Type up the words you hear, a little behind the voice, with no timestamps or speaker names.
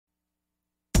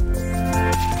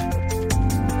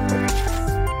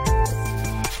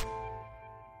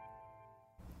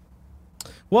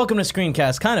Welcome to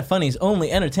Screencast, Kind of Funny's only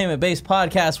entertainment-based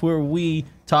podcast where we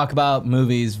talk about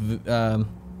movies,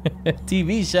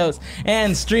 TV shows,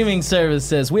 and streaming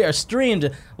services. We are streamed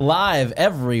live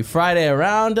every Friday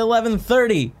around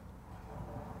 11:30.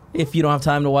 If you don't have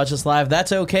time to watch us live,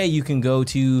 that's okay. You can go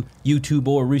to YouTube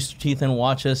or Rooster Teeth and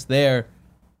watch us there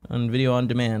on video on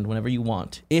demand whenever you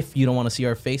want. If you don't want to see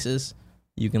our faces,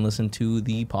 you can listen to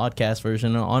the podcast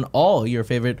version on all your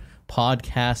favorite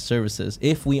podcast services.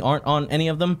 If we aren't on any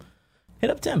of them, hit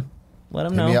up Tim. Let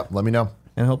him know. Hit me up. Let me know.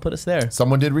 And he'll put us there.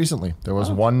 Someone did recently. There was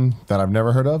one that I've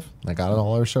never heard of. I got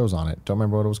all our shows on it. Don't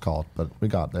remember what it was called, but we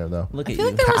got there, though. Look I at feel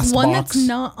you. like there was Castbox. one that's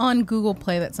not on Google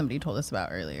Play that somebody told us about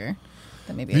earlier.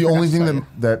 That maybe The only thing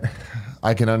that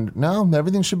I can... No,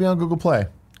 everything should be on Google Play.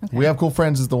 Okay. We Have Cool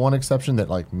Friends is the one exception that,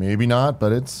 like, maybe not,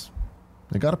 but it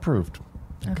got approved.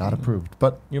 It got approved.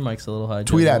 But Your mic's a little high.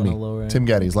 tweet Joe. at me, Lower it. Tim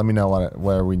Geddes. Let me know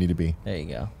where we need to be. There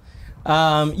you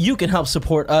go. You can help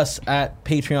support us at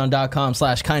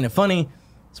patreon.com/kindoffunny.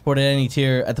 Support at any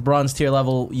tier. At the bronze tier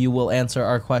level, you will answer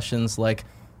our questions like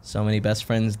so many best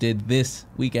friends did this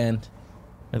weekend,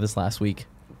 or this last week.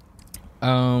 Is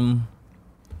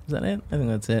that it? I think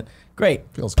that's it. Great.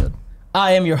 Feels good.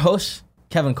 I am your host,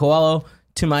 Kevin Coelho.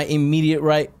 To my immediate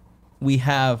right, we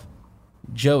have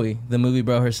Joey, the movie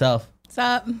bro herself. What's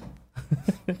up?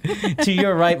 To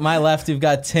your right, my left, we've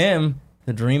got Tim,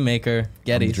 the dream maker, I'm the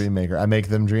Geddes. dream maker. I make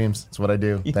them dreams. That's what I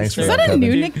do. Yes, Thanks for sir. Is that, that a Kevin.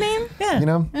 new nickname? Yeah. You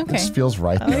know, it Okay. just feels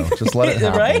right, though. Just let it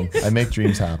happen. Right? I make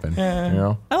dreams happen. You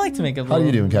know? I like to make a How are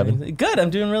you doing, Kevin? Good. I'm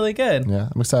doing really good. Yeah,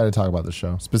 I'm excited to talk about the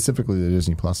show, specifically the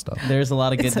Disney Plus stuff. There's a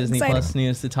lot of good It's Disney exciting. Plus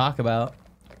news to talk about.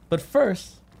 But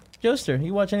first, Joester,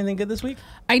 you watch anything good this week?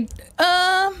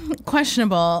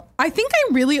 Questionable. I think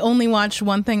I really only watched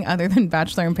one thing other than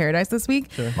Bachelor in Paradise this week,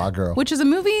 My girl. which is a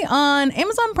movie on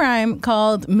Amazon Prime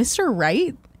called Mr.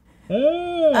 Right.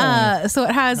 So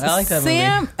it has I like that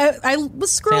Sam. I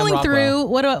was scrolling Rockwell. through.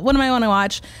 What do I want to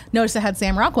watch? Noticed it had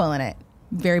Sam Rockwell in it.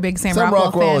 Very big Sam Sam Rockwell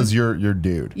Rockwell fan. is your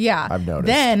dude. Yeah. I've noticed.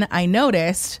 Then I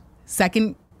noticed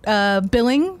second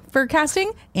billing for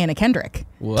casting Anna Kendrick.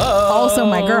 Whoa. Also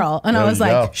my girl. And There I was you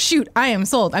like, go. shoot, I am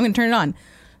sold. I'm going to turn it on.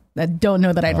 I don't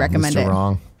know that I'd recommend Mr. it.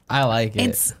 Wrong. I like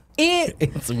it.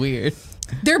 It's weird.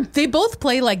 they both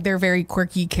play like they're very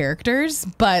quirky characters,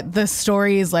 but the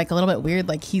story is like a little bit weird.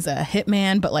 Like he's a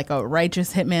hitman, but like a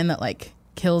righteous hitman that like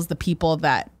kills the people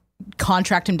that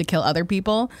contract him to kill other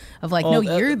people. Of like, no,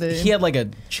 you're the. He had like a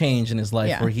change in his life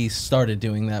Yeah. where he started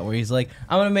doing that, where he's like,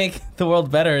 I'm going to make the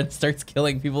world better, and starts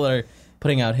killing people that are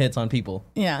putting out hits on people.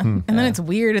 Yeah, and then it's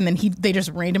weird, and then they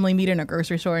just randomly meet in a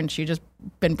grocery store, and she just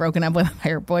been broken up with by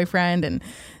her boyfriend, and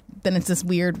then it's this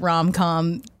weird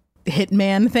rom-com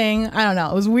hitman thing. I don't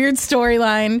know. It was a weird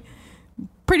storyline,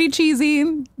 pretty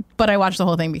cheesy, but I watched the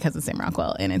whole thing because it's Sam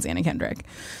Rockwell and it's Anna Kendrick.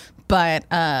 But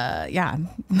yeah,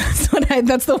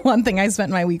 that's the one thing I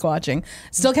spent my week watching.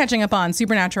 Still catching up on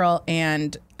Supernatural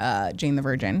and Jane the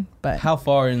Virgin. But How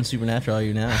far in Supernatural are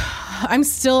you now? I'm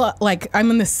still I'm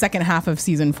in the second half of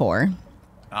season 4.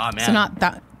 Oh man, So not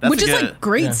that, That's which a is good- like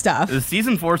great stuff. Is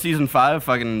season 4, season 5,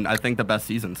 fucking, I think the best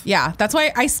seasons. Yeah, that's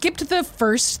why I skipped the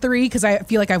first 3 because I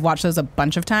feel like I've watched those a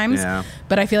bunch of times. Yeah.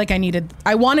 But I feel like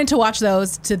I wanted to watch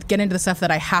those to get into the stuff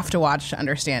that I have to watch to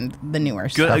understand the newer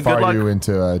stuff. How far good are luck. you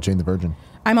into Jane the Virgin?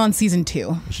 I'm on season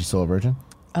 2. Is she still a virgin?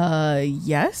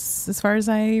 Yes, as far as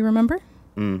I remember.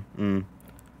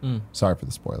 Sorry for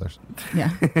the spoilers. Yeah.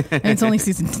 And it's only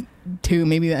season 2,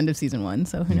 maybe the end of season 1,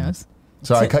 so who knows?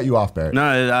 So I cut you off, Barrett. No,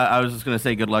 I was just gonna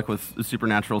say good luck with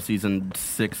Supernatural season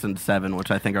 6 and 7,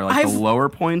 which I think are like I've- the lower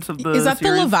points of the Is that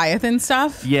series. the Leviathan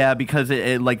stuff? Yeah, because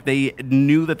it like they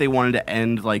knew that they wanted to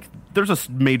end like there's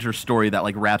a major story that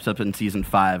like wraps up in season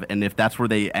 5, and if that's where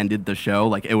they ended the show,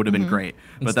 like it would have been great.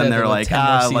 But Instead then they're of like,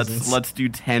 10 more seasons. let's do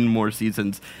 10 more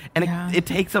seasons, and Yeah. it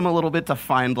takes them a little bit to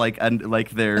find like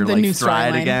their The like new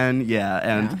stride storyline. again. Yeah,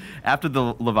 and after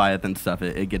the Leviathan stuff,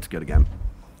 it gets good again.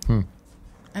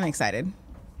 I'm excited.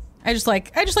 I just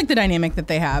like the dynamic that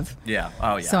they have. Yeah.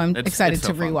 Oh yeah. So I'm excited it's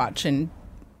to so fun. rewatch and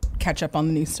catch up on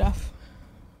the new stuff.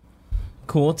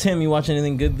 Cool. Tim, you watch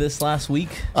anything good this last week?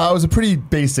 It was a pretty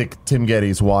basic Tim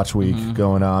Geddes watch week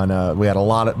going on. We had a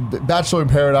lot of Bachelor in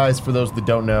Paradise. For those that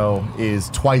don't know, is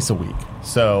twice a week,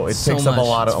 so it takes up a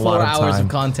lot of It's a lot 4 of hours time.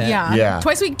 of content. Yeah.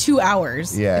 Twice a week, 2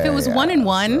 hours. Yeah, If it was yeah, 1 and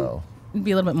 1, so- it'd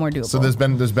be a little bit more doable. So there's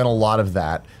been a lot of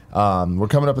that. We're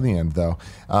coming up in the end though,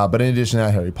 but in addition to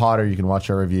that, Harry Potter, you can watch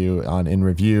our review on In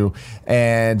Review,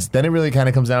 and then it really kind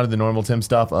of comes down to the normal Tim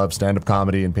stuff of stand-up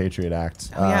comedy and Patriot Act.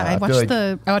 I feel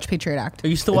like- watched Patriot Act. Are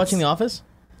you still watching The Office?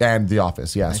 and The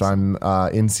Office. Yeah, so I'm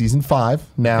in season 5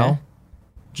 now. Okay.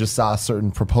 Just saw a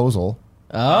certain proposal.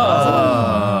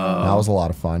 Oh. That was a lot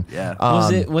of fun. Yeah.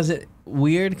 Was it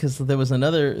weird because there was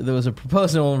a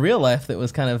proposal in real life that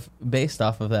was kind of based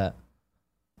off of that.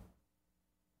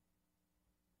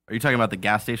 Are you talking about the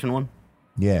gas station one?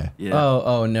 Yeah. Yeah.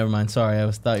 Oh, never mind. Sorry,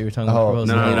 I thought you were talking about Oh,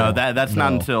 proposal. No. Yeah. That's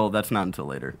not until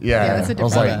later. Yeah. that's a I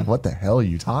was different- like, what the hell are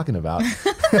you talking about? Like,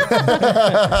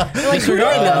 who do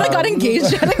I know that got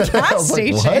engaged at a I gas was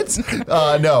like, station?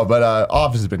 what? No, but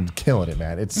Office has been killing it,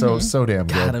 man. It's so damn good.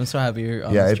 God, I'm so happy you're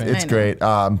on Yeah, this train. it's I know. great.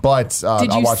 But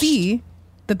Did I you watched, see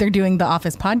that they're doing the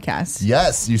Office podcast?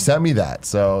 Yes, you sent me that.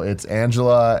 So it's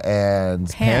Angela and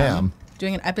Pam.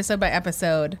 doing an episode by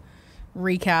episode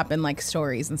recap and like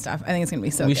stories and stuff. I think it's gonna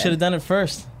be so. We good. should have done it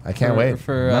first. I can't wait.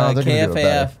 For No, they're gonna do it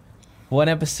better. KFAF. One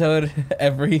episode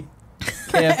every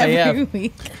KFAF. every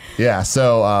week. Yeah,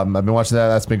 so I've been watching that.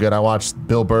 That's been good. I watched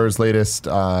Bill Burr's latest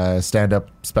stand-up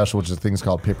special, which is a thing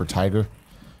called Paper Tiger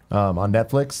on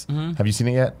Netflix. Mm-hmm. Have you seen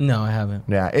it yet? No, I haven't.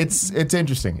 Yeah, it's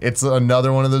interesting. It's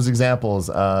another one of those examples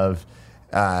of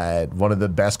one of the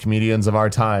best comedians of our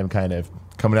time kind of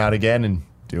coming out again and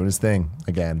doing his thing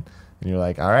again. And you're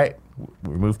like, all right,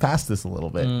 we move past this a little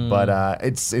bit. But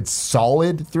it's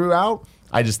solid throughout.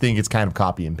 I just think it's kind of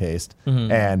copy and paste.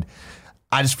 And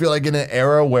I just feel like in an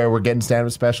era where we're getting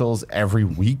stand-up specials every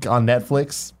week on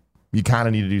Netflix, you kind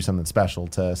of need to do something special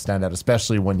to stand out,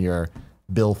 especially when you're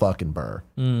Bill fucking Burr,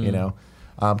 you know?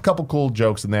 A couple cool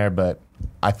jokes in there, but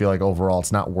I feel like overall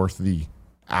it's not worth the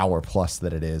hour plus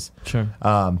that it is. Sure.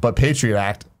 But Patriot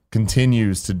Act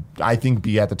continues to, I think,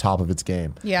 be at the top of its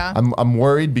game. Yeah. I'm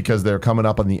worried because they're coming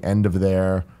up on the end of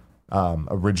their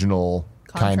original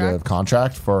kind of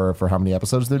contract for how many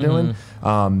episodes they're doing.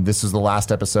 This is the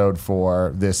last episode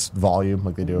for this volume,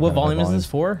 like they do. What volume is this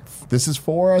for? This is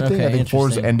 4, I think. Okay, I think 4 is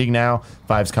interesting. ending now.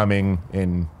 5's coming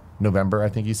in November, I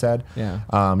think he said.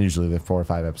 Yeah. Usually they're 4 or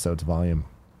 5 episodes a volume.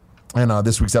 And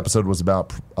this week's episode was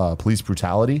about police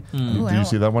brutality. Ooh, Did you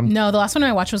see that one? No, the last one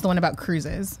I watched was the one about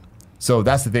cruises. So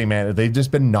that's the thing, man. They've just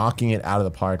been knocking it out of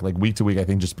the park, like week to week. I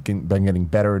think just been getting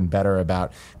better and better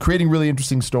about creating really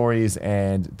interesting stories,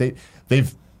 and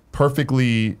they've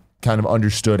perfectly kind of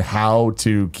understood how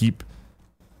to keep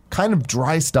kind of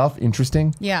dry stuff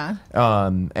interesting. Yeah.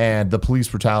 And the police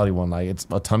brutality one, like it's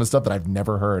a ton of stuff that I've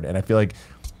never heard, and I feel like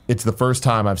it's the first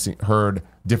time I've heard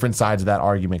different sides of that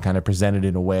argument kind of presented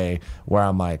in a way where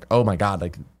I'm like, oh my god,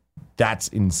 like. That's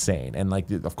insane. And like,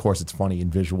 of course, it's funny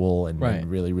and visual and, Right. and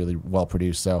really, really well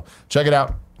produced. So check it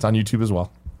out. It's on YouTube as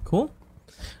well. Cool.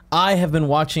 I have been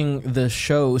watching the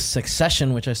show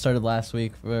Succession, which I started last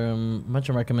week. A bunch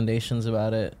of recommendations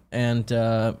about it, and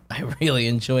I really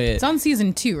enjoy it. It's on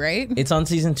season 2, right? It's on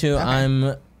season 2. Okay.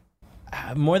 I'm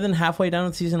more than halfway down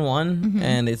with season 1,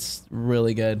 and it's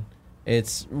really good.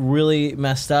 It's really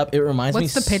messed up. It reminds me.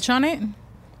 What's the pitch on it?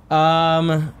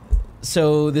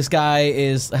 So this guy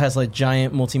has like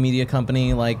giant multimedia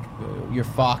company, like your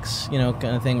Fox, kind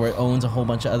of thing, where it owns a whole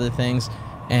bunch of other things,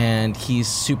 and he's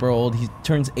super old. He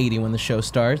turns 80 when the show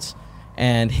starts,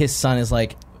 and his son is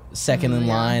like second in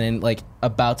line and like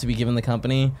about to be given the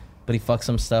company, but he fucks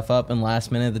some stuff up, and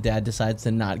last minute the dad decides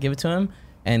to not give it to him,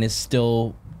 and is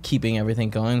still keeping everything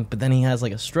going. But then he has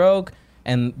like a stroke,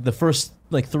 and the first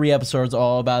like 3 episodes are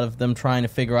all about of them trying to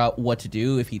figure out what to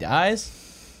do if he dies.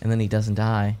 And then he doesn't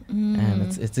die, and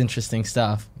it's interesting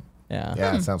stuff. Yeah,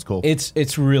 Yeah, it sounds cool.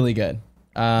 it's really good.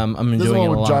 I'm This is the enjoying one it a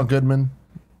with lot. John Goodman.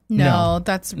 No, No.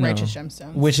 that's Righteous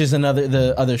Gemstones. Which is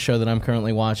the other show that I'm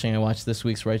currently watching. I watched this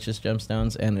week's Righteous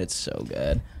Gemstones, and it's so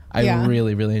good. I Yeah.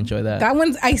 really, really enjoy that. That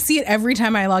one's, I see it every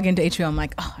time I log into HBO. I'm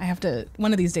like, oh, I have to,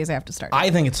 one of these days I have to start.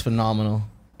 I think it's phenomenal.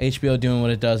 HBO doing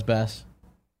what it does best.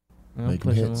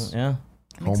 Making hits. Yeah.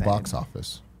 I'm Home excited. box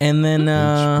office. And then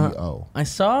HBO. I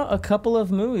saw a couple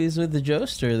of movies with the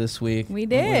Joester this week. We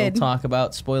did. We'll talk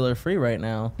about spoiler free right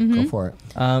now. Go for it.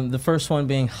 The first one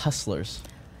being Hustlers.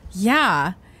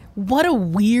 Yeah. What a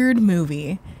weird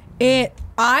movie.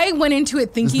 I went into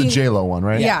it This thinking. is the J-Lo one,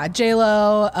 right? Yeah,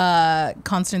 J-Lo,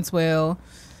 Constance Wu,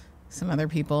 some other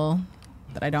people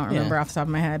that I don't remember off the top of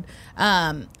my head.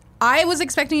 I was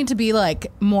expecting it to be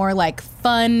like more like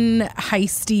fun,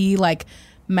 heisty, like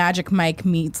Magic Mike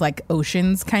meets like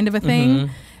Oceans kind of a thing.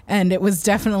 And it was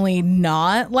definitely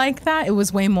not like that. It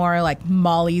was way more like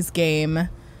Molly's Game,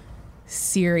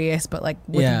 serious, but like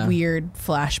with weird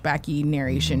flashbacky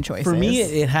narration choices. For me,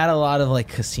 it had a lot of like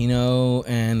Casino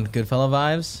and Goodfella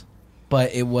vibes,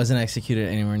 but it wasn't executed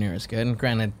anywhere near as good. And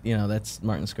granted, that's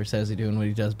Martin Scorsese doing what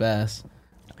he does best.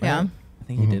 Yeah. Right? I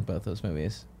think he did both those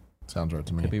movies. Sounds right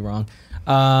to me. Could be wrong.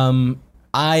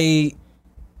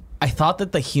 I thought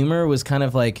that the humor was kind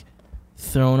of like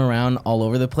thrown around all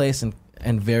over the place and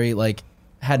very like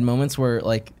had moments where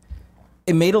like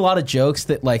it made a lot of jokes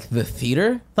that like the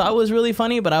theater thought was really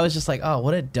funny, but I was just like, oh,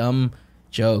 what a dumb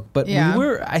joke. But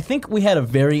I think we had a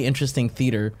very interesting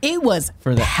theater. It was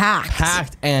for that.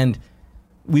 packed. And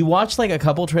we watched like a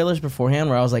couple trailers beforehand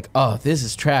where I was like, oh, this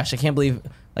is trash. I can't believe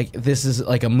like this is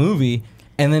like a movie.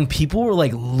 And then people were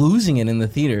like losing it in the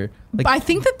theater. Like, I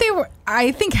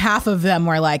think half of them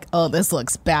were like, oh, this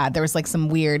looks bad. There was like some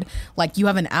weird, like you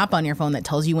have an app on your phone that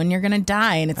tells you when you're going to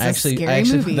die. And it's a scary I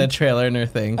actually movie. put the trailer in her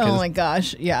thing. Oh my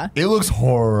gosh. Yeah. It looks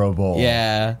horrible.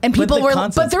 Yeah. And people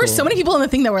but there were cool. so many people in the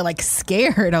thing that were like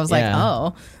scared. I was like,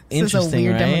 oh, this is a Interesting,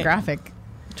 weird right? demographic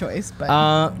choice. But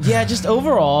yeah, just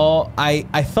overall,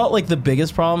 I felt like the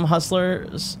biggest problem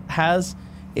Hustlers has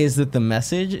is that the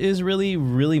message is really,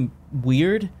 really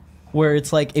weird, where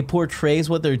it's like it portrays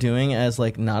what they're doing as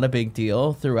like not a big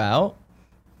deal throughout,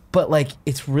 but like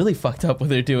it's really fucked up what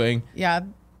they're doing. yeah,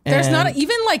 there's And- not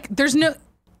even like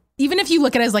even if you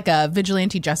look at it as like a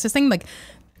vigilante justice thing, like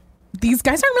these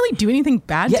guys aren't really doing anything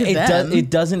bad to them. It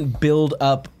doesn't build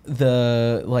up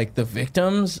the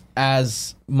victims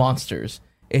as monsters.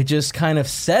 It just kind of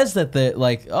says that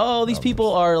these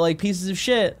people are like pieces of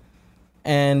shit,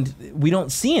 and we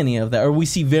don't see any of that, or we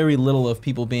see very little of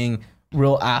people being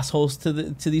real assholes to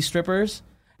these strippers.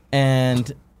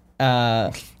 And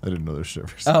I didn't know they're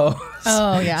strippers. Oh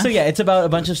yeah. So yeah, it's about a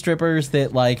bunch of strippers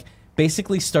that like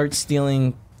basically start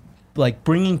stealing, like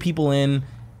bringing people in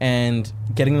and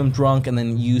getting them drunk and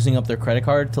then using up their credit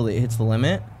card till it hits the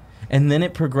limit. And then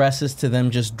it progresses to them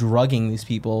just drugging these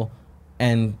people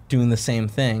and doing the same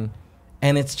thing.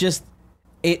 And it's just,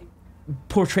 it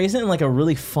portrays it in like a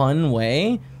really fun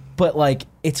way, but like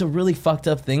it's a really fucked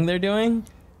up thing they're doing.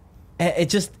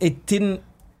 It didn't,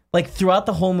 like throughout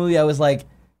the whole movie I was like,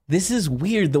 this is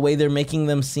weird the way they're making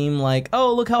them seem like,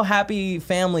 oh, look how happy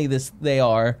family they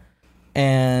are.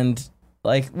 And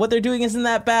like what they're doing isn't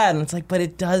that bad. And it's like, but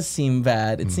it does seem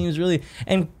bad. It seems really,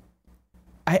 and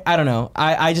I don't know.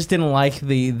 I just didn't like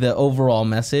the overall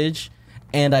message,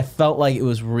 and I felt like it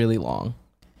was really long.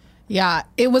 Yeah,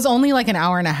 it was only like an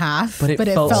hour and a half, but it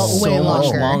felt so way much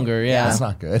longer. longer. Yeah, That's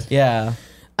not good. yeah,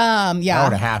 Hour and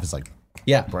Yeah. a half is like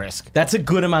yeah. brisk. That's a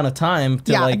good amount of time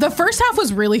to Yeah. like. The first half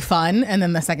was really fun, and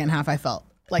then the second half I felt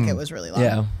like it was really long.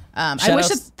 Yeah. I wish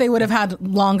Shout-outs- that they would have had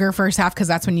longer first half, because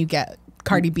that's when you get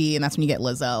Cardi B and that's when you get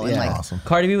Lizzo. And Yeah. like, Awesome.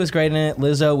 Cardi B was great in it.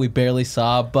 Lizzo, we barely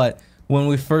saw, but when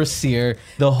we first see her,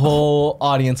 the whole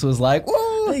audience was like, "Woo!"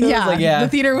 It was yeah, like, yeah, the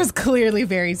theater was clearly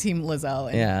very team Lizzo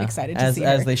and yeah, excited to as see her.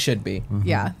 as they should be.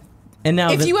 Yeah. And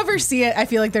now, If you ever see it, I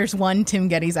feel like there's one Tim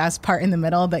Geddes-ass part in the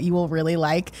middle that you will really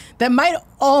like that might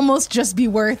almost just be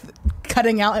worth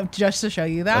cutting out just to show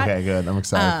you that. Okay, good. I'm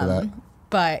excited for that.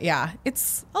 But yeah,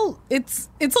 it's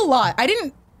a lot. I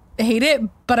didn't hate it,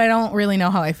 but I don't really know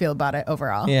how I feel about it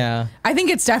overall. yeah, I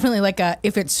think it's definitely like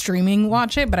if it's streaming,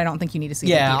 watch it, but I don't think you need to see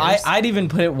it. yeah, in theaters. I'd even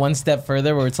put it one step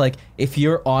further, where it's like if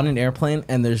you're on an airplane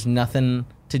and there's nothing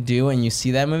to do and you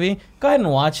see that movie, go ahead and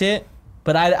watch it.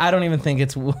 But I don't even think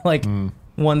it's like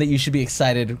one that you should be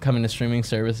excited coming to streaming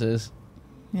services.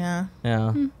 Yeah. Yeah.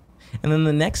 And then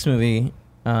the next movie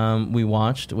we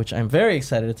watched, which I'm very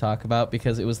excited to talk about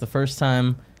because it was the first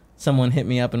time someone hit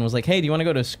me up and was like, hey, do you want to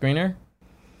go to a screener?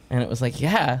 And it was like,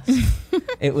 yeah.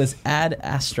 It was Ad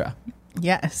Astra.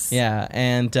 Yes. Yeah.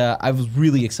 And I was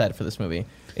really excited for this movie.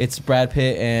 It's Brad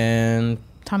Pitt and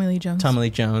Tommy Lee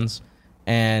Jones.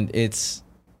 And it's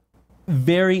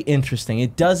very interesting.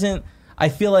 It doesn't... I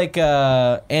feel like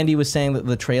Andy was saying that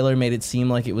the trailer made it seem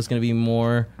like it was going to be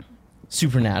more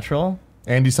supernatural.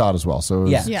 Andy saw it as well, so it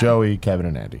was Yeah. Joey, Kevin,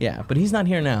 and Andy. Yeah, but he's not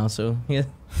here now, so he,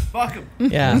 Fuck him.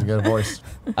 yeah. Doesn't get a voice.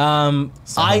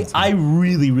 I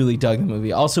really, really dug the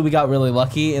movie. Also, we got really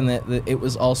lucky in that it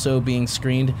was also being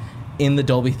screened in the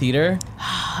Dolby Theater,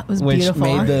 It was which beautiful.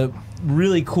 made the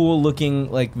really cool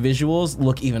looking like visuals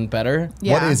look even better.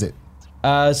 Yeah. What is it?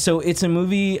 So it's a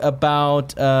movie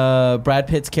about Brad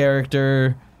Pitt's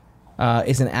character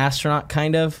is an astronaut,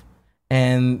 kind of,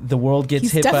 and the world gets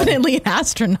He's hit definitely an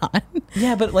astronaut.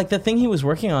 Yeah, but like the thing he was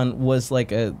working on was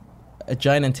like a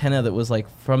giant antenna that was like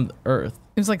from the Earth.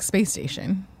 It was like space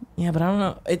station. Yeah, but I don't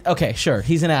know. Okay, sure,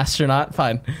 he's an astronaut,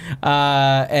 fine.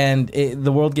 And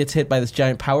the world gets hit by this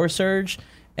giant power surge,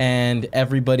 and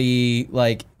everybody,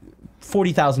 like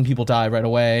 40,000 people die right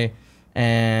away.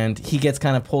 And he gets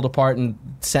kind of pulled apart and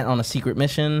sent on a secret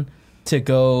mission to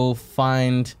go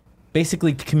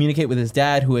basically communicate with his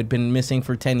dad, who had been missing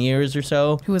for 10 years or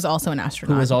so. Who was also an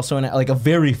astronaut. Who was also like a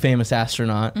very famous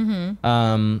astronaut,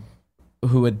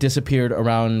 who had disappeared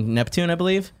around Neptune, I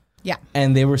believe. Yeah.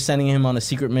 And they were sending him on a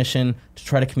secret mission to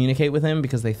try to communicate with him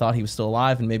because they thought he was still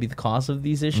alive and maybe the cause of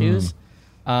these issues.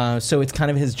 So it's kind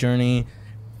of his journey.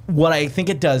 What I think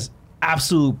it does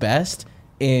absolute best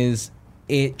is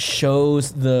it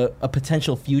shows a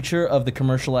potential future of the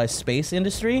commercialized space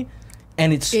industry,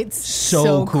 and it's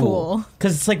so cool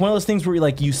because it's like one of those things where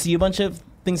you see a bunch of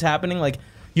things happening, like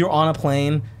you're on a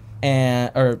plane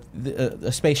or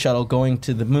a space shuttle going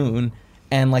to the moon,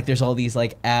 and like there's all these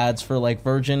like ads for like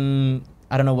Virgin.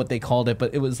 I don't know what they called it,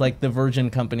 but it was like the Virgin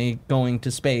company going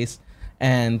to space.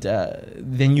 And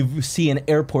then you see an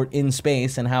airport in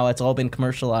space and how it's all been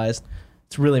commercialized.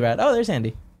 It's really rad. Oh, there's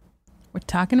Andy. We're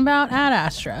talking about Ad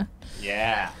Astra.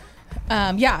 Yeah.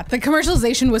 Yeah, the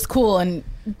commercialization was cool, and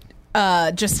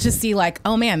just to see like,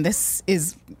 oh man, this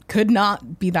could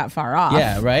not be that far off.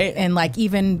 Yeah, right? And like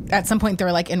even at some point they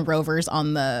were like in rovers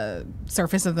on the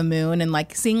surface of the moon and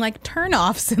like seeing like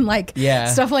turnoffs and like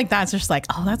stuff like that. It's just like,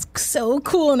 oh, that's so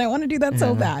cool, and I want to do that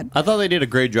so bad. I thought they did a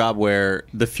great job where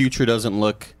the future doesn't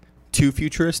look too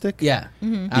futuristic. Yeah,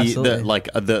 absolutely.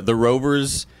 The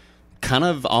rovers kind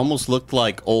of almost looked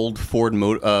like old Ford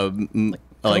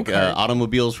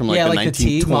automobiles from like the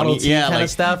 1920s, Model T kind of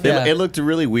stuff. It looked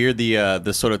really weird.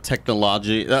 The sort of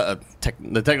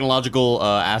the technological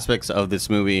aspects of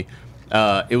this movie.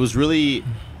 It was really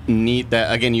neat.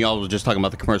 That again, you all were just talking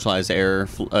about the commercialized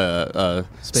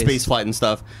space flight and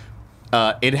stuff.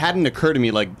 It hadn't occurred to me,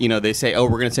 like, they say, oh,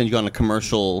 we're going to send you on a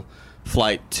commercial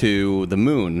flight to the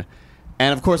moon,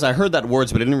 and of course I heard that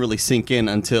words, but it didn't really sink in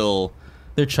until.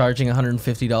 They're charging $150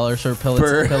 for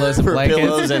pillows and blankets,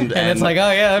 pillows and it's like,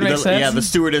 oh yeah, that makes sense. Yeah, the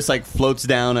stewardess like floats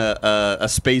down a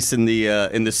space in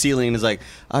the ceiling and is like,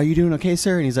 "Are you doing okay,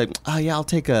 sir?" And he's like, "Oh yeah, I'll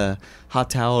take a hot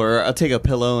towel or I'll take a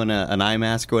pillow and an eye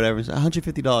mask or whatever." It's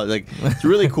 $150. Like, it's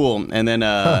really cool. And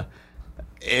then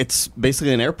it's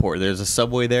basically an airport. There's a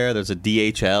subway there. There's a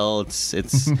DHL.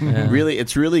 It's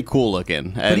really cool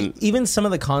looking. And but even some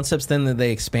of the concepts then that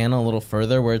they expand a little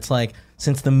further, where it's like,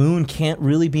 since the moon can't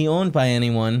really be owned by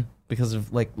anyone because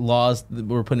of like laws that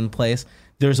were put in place,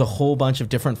 there's a whole bunch of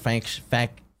different factions.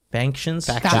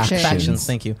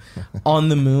 Thank you. On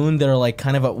the moon that are like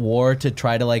kind of at war to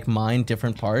try to like mine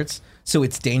different parts. So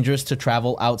it's dangerous to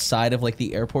travel outside of like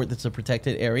the airport that's a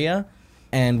protected area.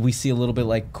 And we see a little bit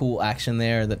like cool action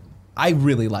there that I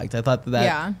really liked. I thought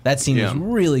that scene was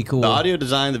really cool. The audio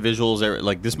design, the visuals,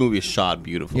 like this movie is shot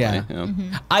beautifully. Yeah.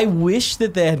 I wish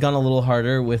that they had gone a little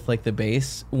harder with like the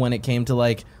bass when it came to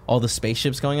like all the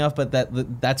spaceships going off, but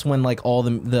that's when like all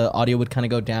the audio would kind of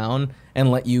go down and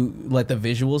let the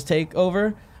visuals take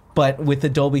over. But with the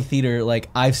Dolby Theater, like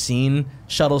I've seen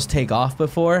shuttles take off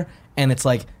before, and it's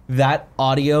like that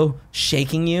audio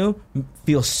shaking you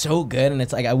feels so good, and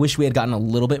it's like I wish we had gotten a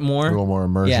little bit more. A little more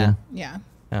immersion. Yeah.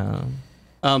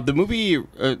 The movie.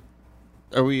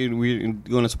 Are we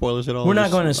going to spoilers at all? We're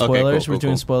not going to spoilers. Okay, cool, We're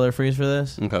doing spoiler freeze for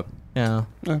this. Okay. Yeah.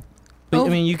 Right. But, I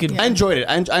mean, you could. I enjoyed it.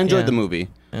 I enjoyed the movie.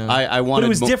 Yeah. I wanted. But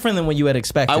it was different than what you had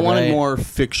expected. I wanted right? more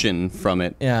fiction from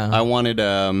it. Yeah. I wanted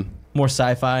more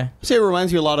sci-fi. Say it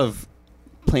reminds you a lot of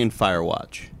playing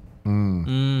Firewatch.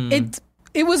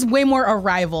 It was way more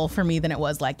Arrival for me than it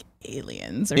was like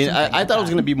Aliens or something. I thought it was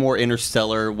going to be more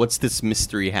Interstellar. What's this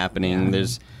mystery happening? Yeah.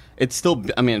 It's still.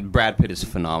 I mean, Brad Pitt is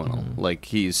phenomenal. Like,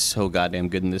 he's so goddamn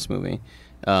good in this movie.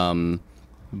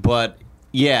 But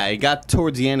yeah, it got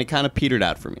towards the end. It kind of petered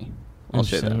out for me. I'll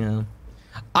say that. Yeah.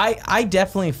 I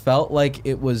definitely felt like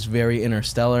it was very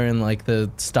Interstellar in like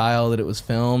the style that it was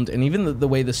filmed, and even the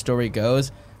way the story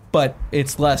goes. But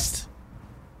it's less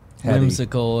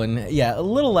whimsical and a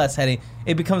little less heady.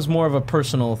 It becomes more of a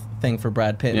personal thing for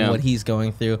Brad Pitt and what he's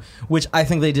going through, which I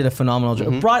think they did a phenomenal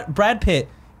job. Brad Pitt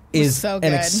is so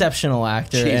an exceptional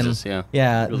actor. Jesus, and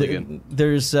really good.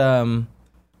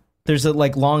 There's a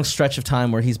like long stretch of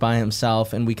time where he's by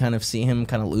himself and we kind of see him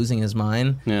kind of losing his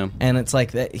mind. Yeah. And it's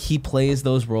like that he plays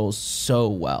those roles so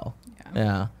well.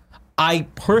 Yeah. I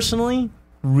personally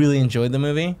really enjoyed the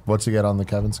movie. What's he get on the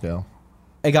Kevin scale?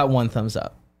 I got 1 thumbs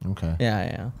up. Okay.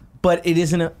 Yeah. But it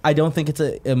isn't. I don't think it's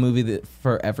a movie that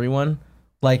for everyone.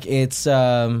 Like it's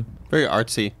very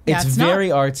artsy. It's very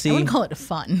artsy. I wouldn't call it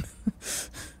fun.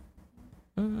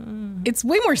 It's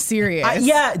way more serious.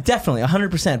 Yeah, definitely,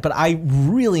 100%. But I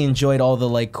really enjoyed all the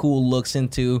like cool looks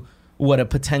into what a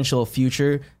potential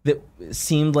future that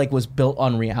seemed like was built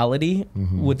on reality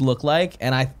would look like,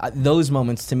 and I those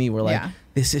moments to me were like,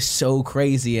 this is so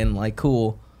crazy and like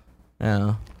cool.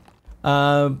 Yeah.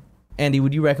 Andy,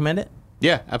 would you recommend it?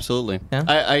 Yeah, absolutely. Yeah?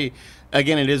 I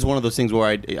again, it is one of those things where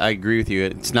I agree with you.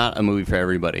 It's not a movie for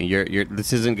everybody.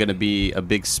 This isn't going to be a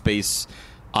big space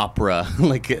opera,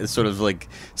 like sort of like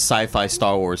sci-fi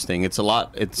Star Wars thing. It's a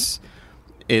lot. It's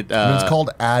called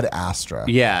Ad Astra.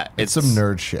 Yeah, it's some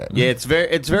nerd shit. Yeah, it's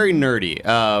very nerdy.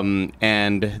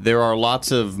 And there are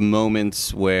lots of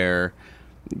moments where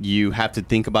you have to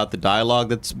think about the dialogue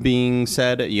that's being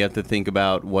said. You have to think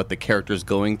about what the character's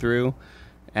going through,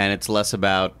 and it's less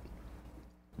about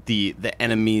the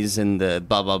enemies and the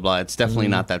blah blah blah. It's definitely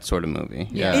not that sort of movie.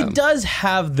 Yeah, It does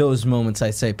have those moments,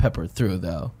 I say, peppered through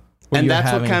though, where and you're that's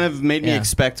having- what kind of made me yeah.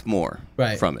 expect more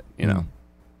from it. You know,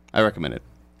 I recommend it.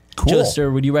 Cool.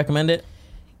 Joster, would you recommend it?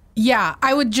 Yeah,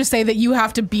 I would just say that you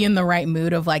have to be in the right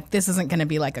mood of like, this isn't going to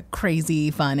be like a crazy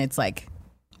fun. It's like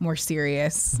more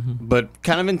serious. But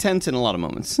kind of intense in a lot of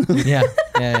moments. Yeah.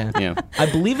 Yeah. I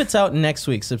believe it's out next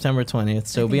week, September 20th.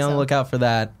 So be on the lookout for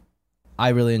that. I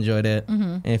really enjoyed it.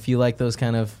 And if you like those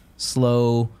kind of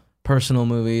slow, personal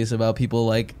movies about people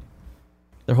like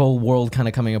their whole world kind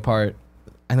of coming apart,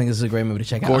 I think this is a great movie to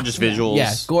check out. Gorgeous visuals.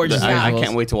 Yeah, gorgeous I visuals.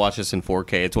 can't wait to watch this in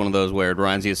 4K. It's one of those where it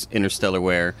reminds me of Interstellar,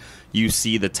 where you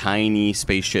see the tiny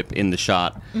spaceship in the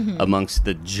shot amongst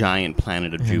the giant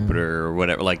planet of Jupiter or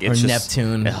whatever. Like it's Or just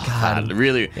Neptune. Oh, God. God,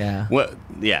 really. Yeah.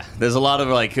 Yeah. There's a lot of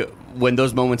like when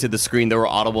those moments hit the screen, they were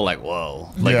audible. Like whoa.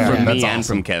 Like Yeah, from me that's and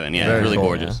awesome. from Kevin. Yeah, Very really cool.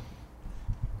 gorgeous.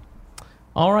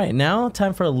 All right, now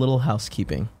time for a little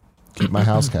housekeeping. Keep my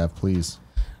house cap, please.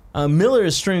 Miller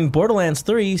is streaming Borderlands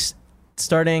 3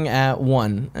 starting at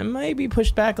 1. It might be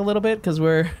pushed back a little bit because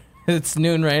it's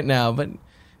noon right now, but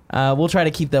we'll try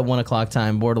to keep that 1 o'clock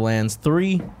time. Borderlands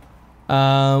 3.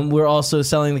 We're also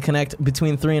selling the Connect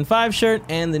Between 3 and 5 shirt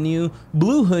and the new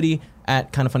blue hoodie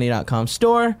at kindafunny.com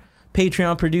store.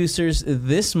 Patreon producers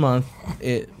this month.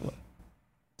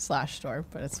 Slash store,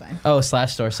 but it's fine. Oh,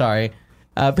 slash store, sorry.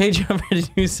 Patreon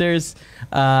producers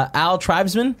Al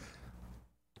Tribesman.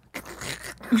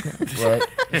 What?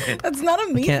 That's not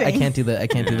a me thing. I can't do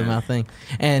the mouth thing.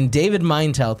 And David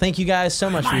Mintel. Thank you guys so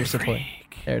much for your support.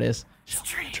 There it is.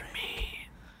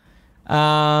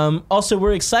 Also,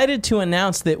 we're excited to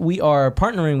announce that we are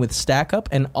partnering with StackUp,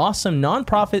 an awesome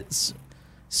nonprofit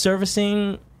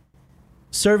serving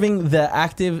the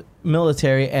active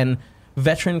military and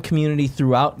veteran community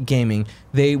throughout gaming.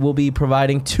 They will be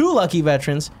providing 2 lucky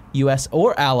veterans, U.S.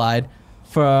 or allied,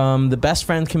 from the Best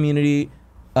Friend community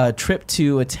a trip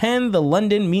to attend the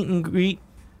London meet and greet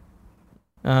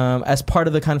as part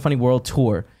of the Kind of Funny World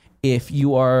Tour. If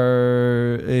you'd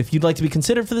like to be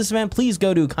considered for this event, please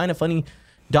go to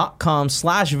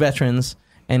kindoffunny.com/veterans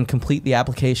and complete the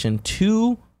application.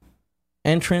 2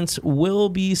 entrants will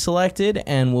be selected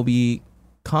and will be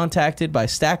contacted by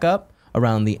StackUp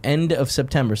around the end of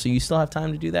September. So you still have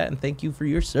time to do that, and thank you for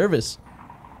your service.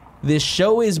 This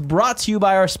show is brought to you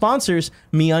by our sponsors,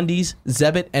 MeUndies,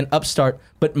 Zebbit, and Upstart,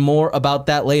 but more about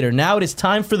that later. Now it is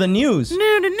time for the news.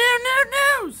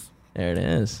 News. There it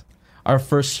is. Our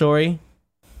first story,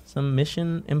 some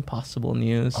Mission Impossible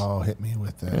news. Oh, hit me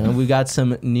with that. And we got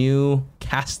some new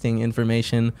casting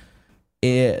information.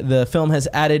 The film has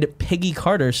added Peggy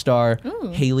Carter star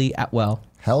Haley Atwell.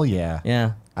 Hell yeah.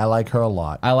 Yeah. I like her a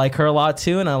lot. I like her a lot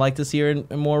too, and I like to see her in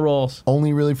more roles.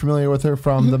 Only really familiar with her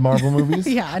from the Marvel movies.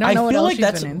 Yeah, I don't know what feel else like she's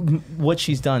that's been in. what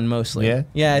she's done mostly. Yeah?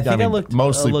 Yeah, I think I mean, looked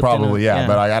mostly looked probably, in a- yeah.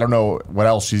 But I don't know what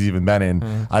else she's even been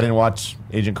in. I didn't watch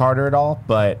Agent Carter at all,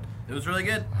 but It was really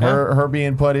good. her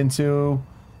being put into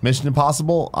Mission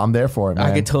Impossible, I'm there for it, man.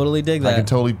 I could totally dig that.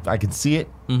 I can see it.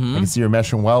 I can see her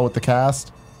meshing well with the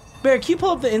cast. Bear, can you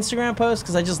pull up the Instagram post?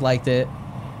 Because I just liked it.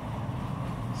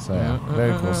 So yeah,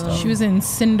 very cool stuff. She was in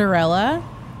Cinderella.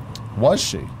 Was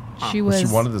she? She Was was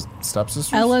she one of the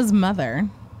stepsisters? Ella's mother.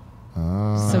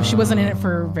 So she wasn't in it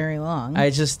for very long. I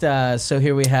just so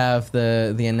here we have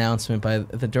the announcement by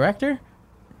the director,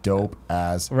 Dope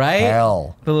as right?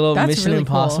 hell. The little That's Mission really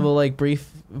Impossible cool. like brief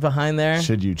behind there.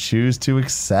 Should you choose to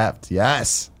accept?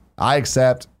 Yes, I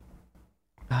accept.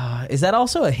 Is that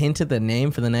also a hint at the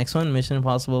name for the next one, Mission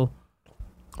Impossible?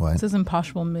 What? This is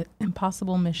Impossible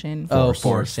Mission. Oh,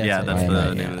 Force. Yeah, that's IMF.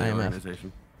 the name of the IMF.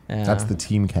 organization. Yeah. That's the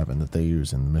team, Kevin, that they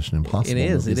use in the Mission Impossible It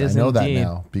is, movies. it is I know indeed. that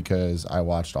now because I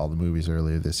watched all the movies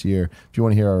earlier this year. If you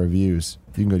want to hear our reviews,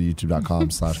 you can go to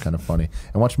youtube.com/kindoffunny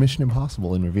and watch Mission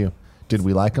Impossible in review. Did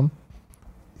we like them?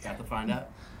 You have to find out.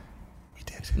 We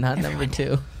did. Not number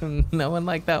 2. No one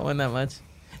liked that one that much.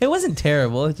 It wasn't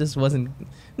terrible. It just wasn't.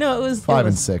 No, it was 5 it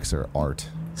was and 6 are art.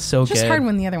 so It's just good. hard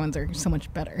when the other ones are so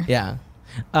much better. Yeah.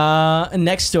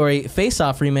 Next story: Face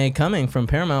Off remake coming from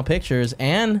Paramount Pictures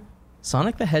and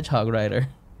Sonic the Hedgehog writer.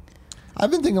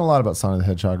 I've been thinking a lot about Sonic the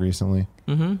Hedgehog recently,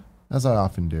 as I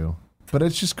often do. But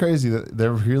it's just crazy that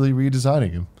they're really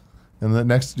redesigning him. And the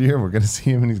next year we're going to see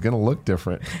him and he's going to look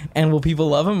different. And will people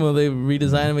love him? Will they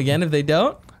redesign him again if they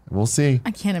don't? We'll see.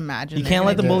 I can't imagine. You they're can't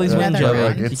let the gonna bullies do win, another Joey.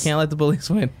 one. You can't let the bullies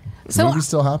win. The So movie's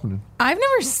still happening. I've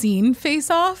never seen Face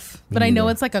Off, but I know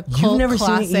neither. it's like a cult You've never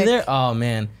classic. seen it either? Oh,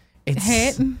 man.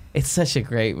 It's such a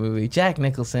great movie. Jack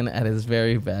Nicholson at his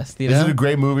very best. You Is know? it a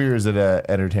great movie or is it an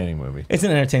entertaining movie? It's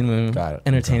an entertaining movie. Got it.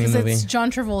 Entertaining 'Cause movie. it's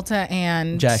John Travolta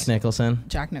and Jack Nicholson.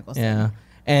 Yeah.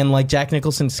 And like Jack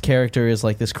Nicholson's character is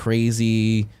like this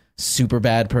crazy, super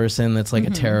bad person that's like a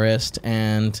terrorist,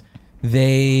 and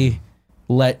they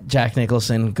let Jack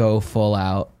Nicholson go full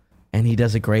out, and he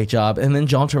does a great job. And then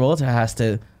John Travolta has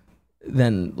to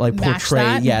then like Match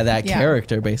portray that?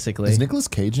 character basically. Is Nicolas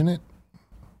Cage in it?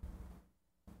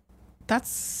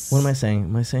 That's What am I saying?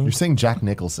 Am I saying? You're saying Jack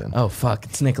Nicholson. Oh fuck!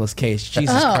 It's Nicolas Cage.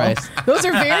 Jesus Oh, Christ! those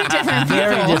are very different people.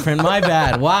 Very different. My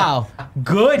bad. Wow.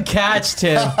 Good catch,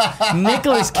 Tim.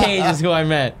 Nicolas Cage is who I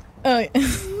meant. Oh,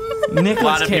 Nicolas A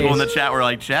lot of Cage. people in the chat were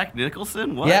like, Jack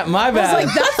Nicholson? What? Yeah, my I was bad.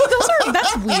 like,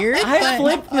 that's weird. I but-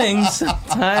 flip things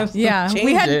sometimes. Yeah, we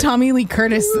Change had it. Tommy Lee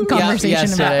Curtis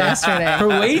conversation about yesterday. for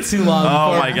way too long.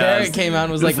 Oh before my Barrett gosh. came out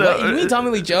and was like, So- "What? You mean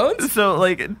Tommy Lee Jones?" So,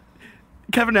 like,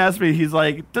 Kevin asked me, he's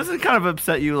like, doesn't it kind of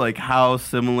upset you, like, how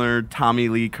similar Tommy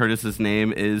Lee Curtis's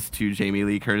name is to Jamie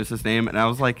Lee Curtis's name? And I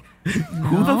was like,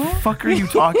 who the fuck are you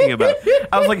talking about?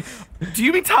 I was like, do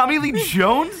you mean Tommy Lee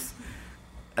Jones?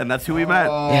 And that's who we met.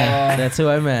 Yeah, that's who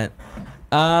I meant.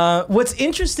 What's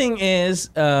interesting is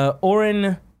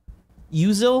Oren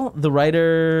Uziel, the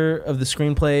writer of the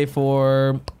screenplay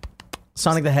for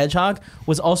Sonic the Hedgehog,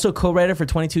 was also co-writer for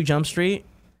 22 Jump Street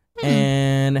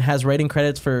and has writing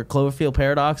credits for Cloverfield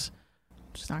Paradox.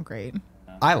 Which is not great.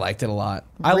 I liked it a lot.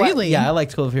 Really? I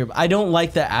liked Cloverfield. I don't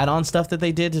like the add-on stuff that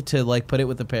they did to like put it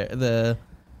with the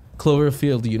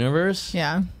Cloverfield universe.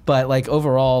 Yeah. But like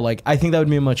overall, like I think that would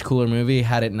be a much cooler movie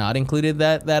had it not included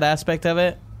that aspect of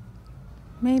it.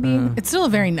 Maybe. It's still a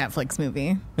very Netflix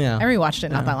movie. Yeah. I rewatched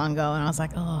it not that long ago and I was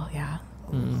like, oh, yeah.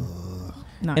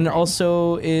 Not And it great.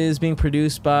 also is being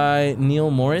produced by Neil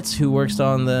Moritz, who works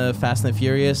on the Fast and the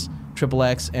Furious, Triple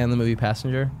X, and the movie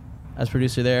Passenger as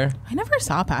producer there. I never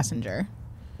saw Passenger.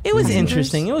 It was Passengers?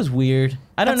 interesting. It was weird.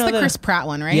 I don't That's know the Chris Pratt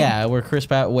one, right? Yeah, where Chris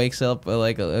Pratt wakes up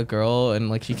like a girl and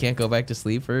like she can't go back to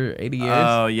sleep for 80 years.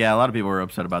 Oh, yeah, a lot of people were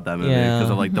upset about that movie Yeah.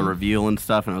 because of, like, the reveal and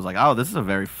stuff. And I was like, oh, this is a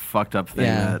very fucked up thing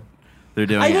Yeah. that they're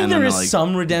doing. I think and there then is they're like,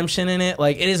 some redemption in it.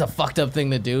 Like, it is a fucked up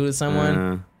thing to do to someone.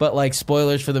 Yeah. But, like,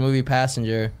 spoilers for the movie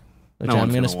Passenger, which no I'm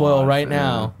one's going to gonna spoil watch. right Yeah.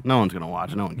 now. No one's going to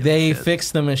watch. No one gives They a shit.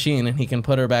 fix the machine and he can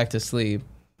put her back to sleep.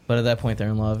 But at that point, they're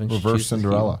in love. And she Reverse chooses to keep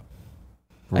Cinderella. him.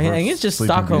 I think it's just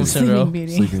Sleeping Stockholm Beauty. Syndrome. Sleeping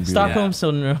Beauty. Sleeping Beauty. Stockholm Yeah.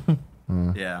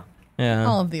 Syndrome. Yeah. Yeah.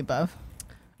 All of the above.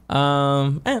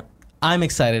 And I'm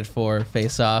excited for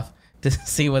Face Off to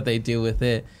see what they do with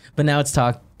it. But now it's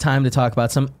time to talk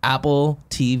about some Apple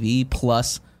TV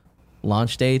Plus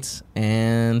launch dates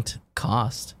and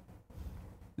cost.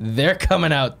 They're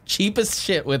coming out cheap as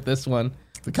shit with this one.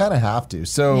 They kind of have to.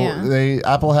 So Yeah.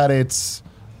 Apple had its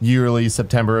yearly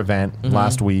September event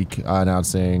last week,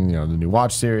 announcing the new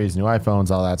watch series, new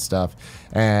iPhones, all that stuff,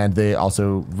 and they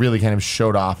also really kind of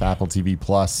showed off Apple TV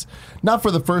Plus, not for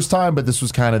the first time, but this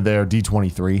was kind of their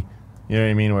D23. You know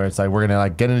what I mean? Where it's like we're gonna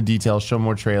like get into details, show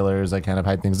more trailers, like kind of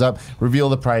hype things up, reveal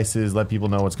the prices, let people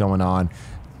know what's going on.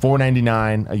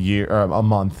 $4.99 a year or a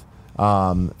month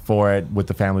for it with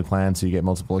the family plan, so you get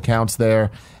multiple accounts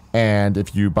there. And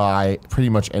if you buy pretty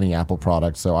much any Apple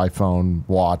product, so iPhone,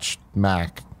 watch,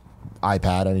 Mac,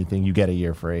 iPad, anything, you get a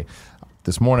year free.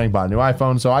 This morning, bought a new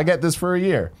iPhone, so I get this for a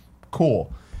year.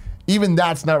 Cool. Even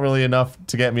that's not really enough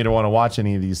to get me to want to watch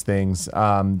any of these things.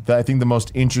 I think the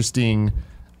most interesting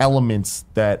elements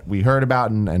that we heard about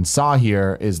and saw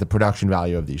here is the production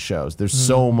value of these shows. There's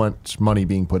so much money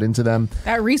being put into them.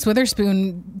 That Reese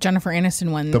Witherspoon, Jennifer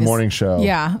Aniston one. The morning show.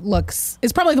 Yeah,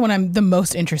 it's probably the one I'm the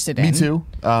most interested in. Me too.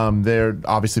 They're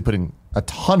obviously putting a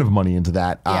ton of money into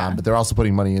that, Yeah. but they're also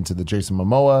putting money into the Jason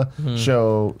Momoa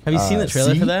show. Have you seen the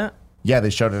trailer See? for that? Yeah,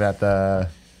 they showed it at the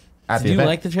Do you event.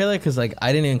 like the trailer? Because like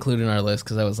I didn't include it in our list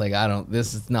because I was like,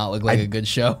 this does not look like a good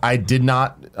show. I did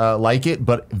not like it,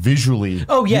 but visually,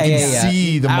 Oh yeah, you yeah, can yeah.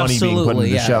 see the money being put into the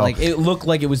yeah. show. Like it looked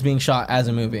like it was being shot as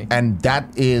a movie. And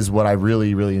that is what I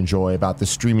really, really enjoy about the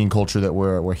streaming culture that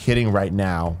we're hitting right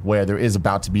now, where there is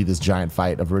about to be this giant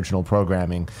fight of original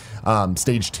programming.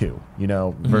 Stage 2,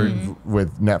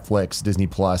 with Netflix, Disney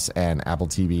Plus, and Apple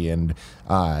TV, and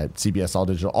CBS All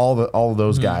Digital, all of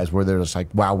those guys, where they're just like,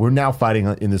 wow, we're now fighting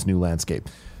in this new landscape.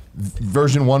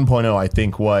 Version 1.0, I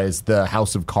think, was the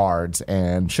House of Cards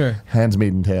and Sure.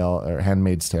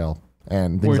 Handmaid's Tale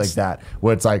and things Where like it's- that,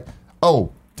 where it's like,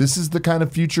 oh, this is the kind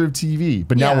of future of TV,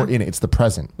 but now Yeah. we're in it. It's the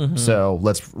present. So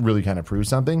let's really kind of prove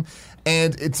something.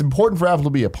 And it's important for Apple to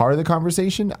be a part of the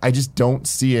conversation. I just don't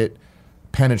see it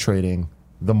penetrating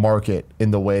the market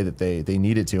in the way that they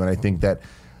need it to. And I think that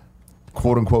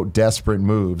quote unquote desperate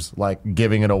moves, like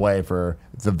giving it away for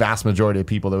the vast majority of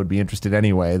people that would be interested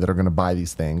anyway that are going to buy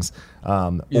these things.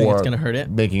 You think it's going to hurt it?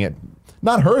 Making it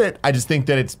not hurt it. I just think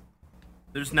that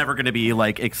there's never going to be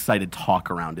like excited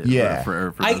talk around it. Yeah.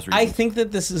 For those reasons. I think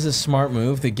that this is a smart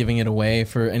move, that giving it away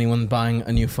for anyone buying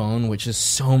a new phone, which is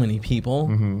so many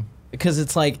people, because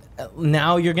it's like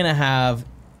now you're going to have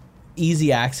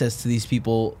easy access to these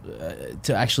people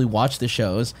to actually watch the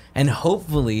shows, and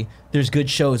hopefully there's good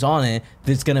shows on it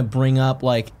that's going to bring up,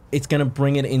 like, it's going to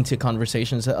bring it into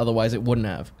conversations that otherwise it wouldn't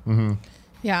have.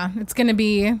 Yeah, it's going to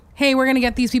be, hey, we're going to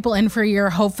get these people in for a year.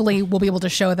 Hopefully we'll be able to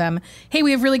show them, hey, we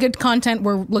have really good content.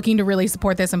 We're looking to really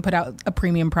support this and put out a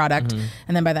premium product.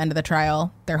 And then by the end of the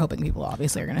trial, they're hoping people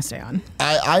obviously are going to stay on.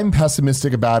 I'm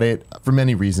pessimistic about it for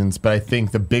many reasons, but I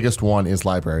think the biggest one is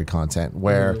library content,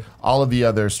 where all of the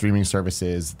other streaming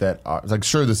services that are, like,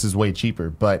 sure, this is way cheaper,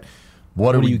 but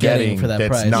what are we getting for that that's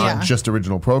price? not just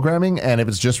original programming? And if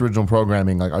it's just original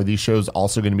programming, like, are these shows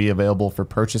also going to be available for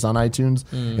purchase on iTunes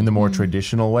in the more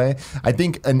traditional way? I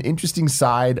think an interesting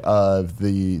side of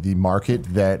the market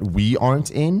that we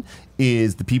aren't in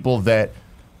is the people that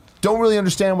don't really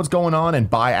understand what's going on and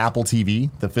buy Apple TV,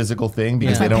 the physical thing,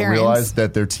 because they don't realize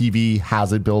that their TV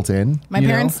has it built in. My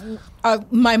parents,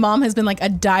 my mom has been like a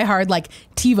diehard like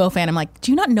TiVo fan. I'm like,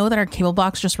 do you not know that our cable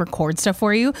box just records stuff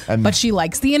for you? But she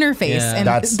likes the interface, and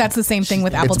that's the same thing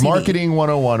with Apple It's TV. marketing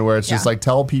 101, where it's just like,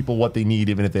 tell people what they need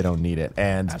even if they don't need it.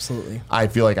 And Absolutely. I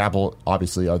feel like Apple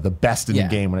obviously are the best in the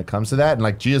game when it comes to that. And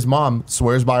like Gia's mom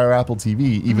swears by her Apple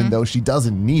TV, even though she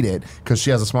doesn't need it because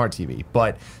she has a smart TV.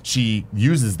 But she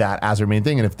uses that as her main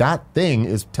thing. And if that thing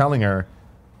is telling her,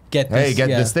 get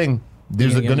this thing,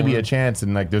 there's going to be a chance,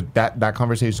 and like that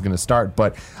conversation is going to start.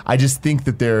 But I just think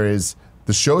that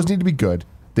the shows need to be good.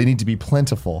 They need to be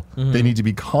plentiful. They need to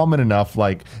be common enough,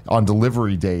 like on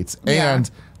delivery dates.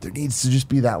 And there needs to just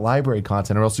be that library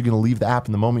content, or else you're going to leave the app.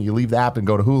 And the moment you leave the app and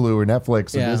go to Hulu or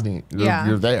Netflix or Disney,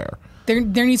 you're there. There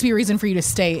needs to be a reason for you to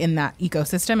stay in that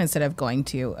ecosystem instead of going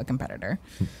to a competitor.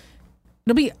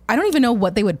 I don't even know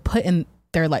what they would put in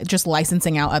their, like, just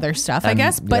licensing out other stuff, I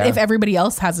guess. But if everybody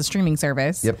else has a streaming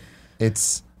service. Yep.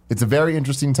 It's a very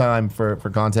interesting time for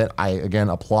content. I, again,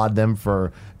 applaud them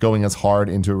for going as hard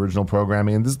into original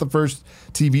programming. And this is the first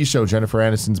TV show Jennifer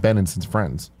Aniston's been in since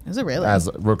Friends. Is it really? As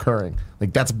recurring.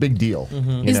 Like, that's a big deal.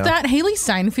 Is that Haley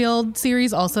Steinfeld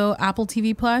series also Apple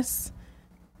TV Plus?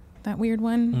 That weird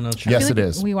one? I'm not sure. Yes, it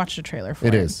is. We watched a trailer for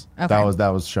it. It is. Okay. That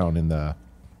was shown in the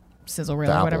Sizzle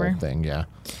Reel or Apple whatever thing, yeah.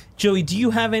 Joey, do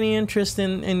you have any interest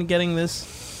in getting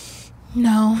this?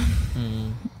 No.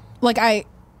 Like,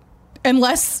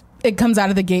 unless it comes out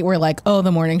of the gate where, like, oh,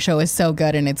 the morning show is so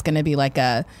good and it's going to be like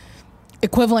a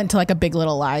equivalent to like a Big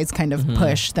Little Lies kind of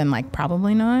push, then like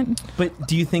probably not. But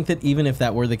do you think that even if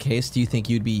that were the case, do you think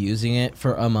you'd be using it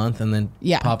for a month and then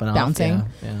popping bouncing off?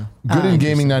 Yeah. Good in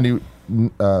Gaming 90.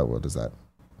 What is that?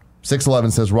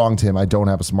 611 says, wrong, Tim. I don't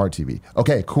have a smart TV.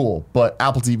 Okay, cool. But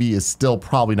Apple TV is still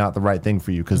probably not the right thing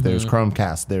for you, because there's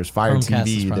Chromecast, there's Fire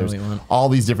TV, there's all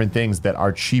these different things that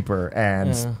are cheaper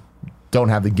and don't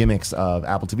have the gimmicks of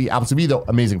Apple TV. Apple TV, though,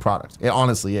 amazing product. It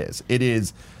honestly is. It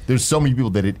is. There's so many people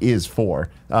that it is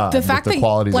for. The fact that,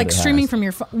 like, that streaming from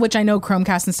your phone, which I know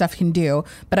Chromecast and stuff can do,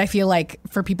 but I feel like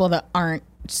for people that aren't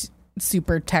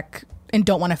super tech and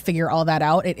don't want to figure all that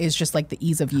out, it is just like the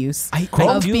ease of use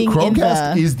of being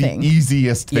Chromecast in the is thing. the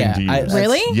easiest thing to use.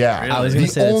 Really? Yeah. I was gonna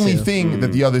say the that only too. thing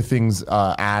that the other things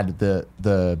add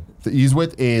the ease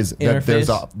with is that there's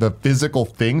the physical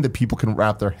thing that people can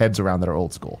wrap their heads around that are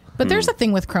old school. But there's a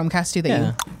thing with Chromecast too that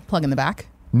you plug in the back.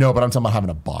 No, but I'm talking about having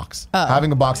a box.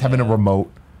 Having a box, having a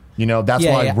remote. You know, that's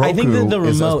why Roku I think that the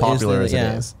is as remote popular is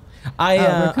as it is. I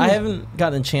haven't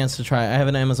gotten a chance to try. I have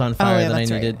an Amazon Fire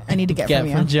that I need to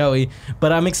get from Joey,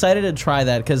 but I'm excited to try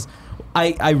that because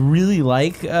I really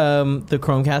like the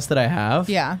Chromecast that I have.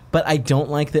 Yeah, but I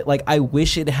don't like that. Like, I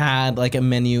wish it had like a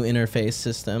menu interface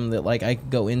system that like I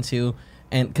could go into,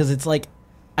 and because it's like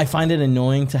I find it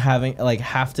annoying to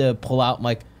have to pull out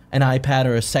like an iPad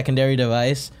or a secondary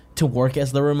device to work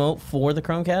as the remote for the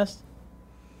Chromecast.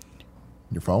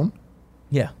 Your phone?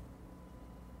 Yeah.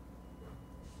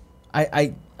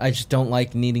 I just don't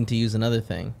like needing to use another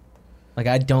thing. Like,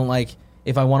 I don't like,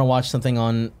 if I want to watch something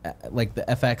on like the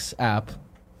FX app,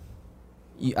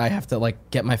 I have to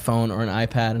like get my phone or an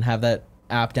iPad and have that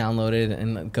app downloaded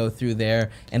and go through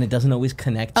there, and it doesn't always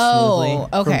connect smoothly.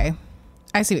 Oh, okay.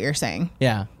 I see what you're saying.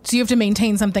 Yeah. So you have to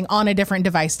maintain something on a different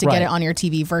device to get it on your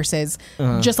TV versus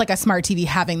just like a smart TV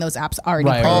having those apps already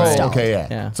pre-installed. Oh, okay,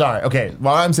 yeah. Sorry. Okay.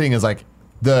 What I'm saying is like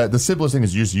the simplest thing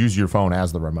is just use your phone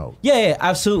as the remote. Yeah,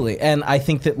 absolutely. And I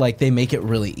think that like they make it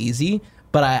really easy,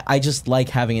 but I just like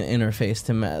having an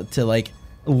interface to like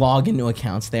log into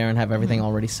accounts there and have everything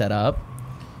already set up.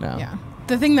 No. Yeah.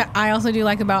 The thing that I also do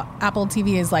like about Apple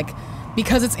TV is like,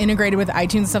 because it's integrated with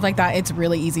iTunes and stuff like that, it's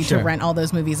really easy Sure. to rent all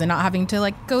those movies and not having to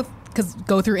like go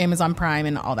through Amazon Prime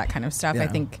and all that kind of stuff. Yeah. I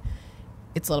think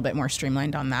it's a little bit more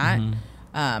streamlined on that.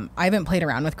 Mm-hmm. I haven't played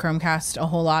around with Chromecast a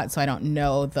whole lot, so I don't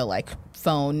know the like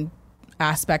phone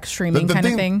aspect streaming kind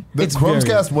of thing. The It's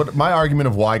Chromecast, what my argument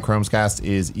of why Chromecast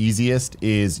is easiest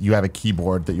is you have a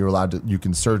keyboard that you're allowed to, you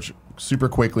can search super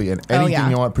quickly and anything yeah.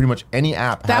 you want, pretty much any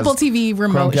app The has Apple TV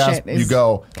remote Chromecast, shit is you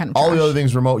go, kind of all the trash. other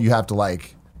things remote, you have to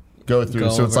like go through. Go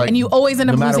So it's over. like, And you always end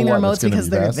up no matter losing the what, remotes it's gonna because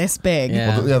be they're best. this big.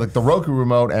 Yeah. Well, like the Roku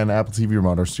remote and Apple TV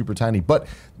remote are super tiny, but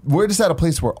we're just at a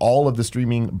place where all of the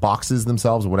streaming boxes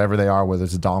themselves, whatever they are, whether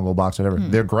it's a dongle box, whatever,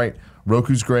 they're great.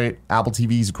 Roku's great, Apple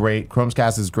TV's great,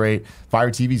 Chromecast is great, Fire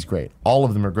TV's great. All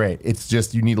of them are great. It's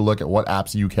just you need to look at what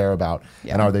apps you care about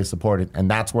and are they supported, and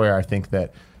that's where I think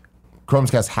that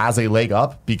Chromecast has a leg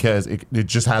up because it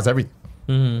just has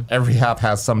everything. Every app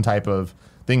has some type of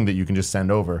thing that you can just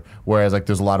send over. Whereas like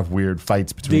there's a lot of weird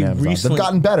fights between Amazon. They've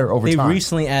gotten better over They time.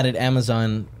 recently added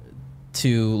Amazon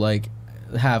to like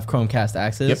have Chromecast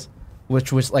access, Yep.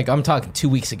 which was like I'm talking 2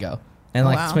 weeks ago, and Oh,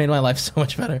 like wow. it's made my life so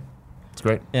much better. It's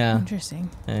great. Yeah, Interesting.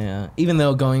 yeah. Even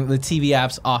though the TV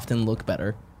apps often look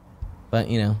better, but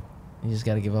you know, you just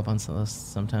got to give up on some of those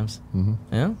sometimes.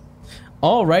 Yeah.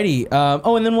 Alrighty.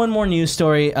 Oh, and then one more news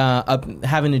story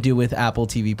having to do with Apple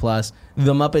TV Plus.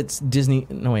 The Muppets Disney.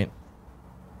 No wait.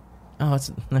 Oh,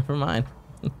 it's never mind.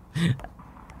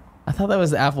 I thought that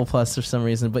was the Apple Plus for some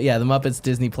reason, but yeah, the Muppets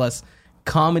Disney Plus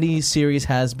comedy series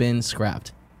has been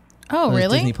scrapped. Oh, On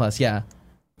really? Disney Plus, yeah.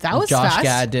 That was Josh fast.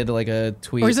 Gad did like a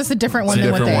tweet. Or is this a different It's one a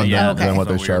than what different they? one yeah, Oh, okay. than what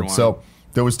they It's a weird showed. one. So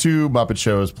there was 2 Muppet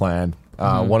shows planned.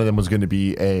 One of them was going to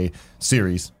be a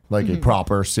series, like a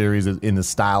proper series in the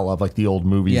style of like the old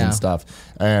movies Yeah. and stuff.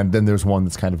 And then there's one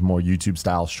that's kind of more YouTube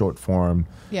style, short form,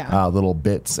 Yeah. little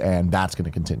bits, and that's going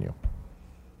to continue.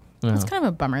 It's kind of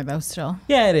a bummer though. Still.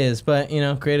 Yeah, it is, but you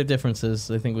know, creative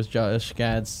differences. I think was Josh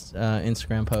Gad's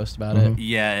Instagram post about it.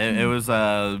 Yeah, it was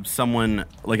someone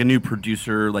like a new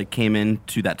producer like came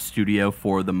into that studio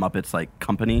for the Muppets like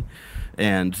company,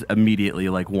 and immediately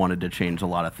like wanted to change a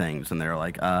lot of things, and they're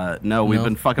like, "No, we've No.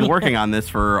 been fucking working on this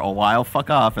for a while.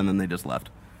 Fuck off!" And then they just left.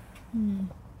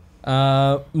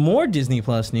 More Disney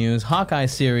Plus news. Hawkeye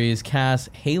series casts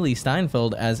Haley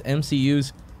Steinfeld as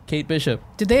MCU's Kate Bishop.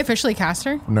 Did they officially cast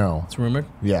her? No. It's rumored.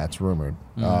 Yeah, it's rumored.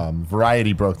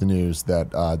 Variety broke the news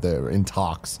that they're in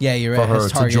talks Yeah, you're for right. her It's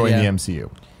to Target, join yeah. the MCU.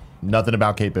 Nothing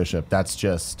about Kate Bishop. That's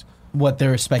just What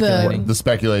they're speculating. the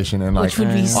speculation. And like Which would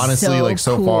be honestly, so like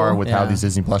so cool. far with how Yeah. these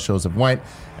Disney Plus shows have went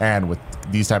and with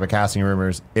these type of casting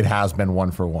rumors, it has been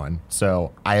 1 for 1.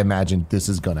 So I imagine this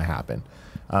is going to happen.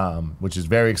 Which is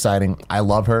very exciting. I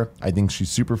love her. I think she's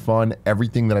super fun.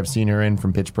 Everything that I've seen her in,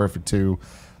 from Pitch Perfect to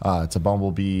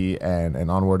Bumblebee and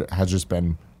onward, has just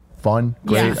been fun.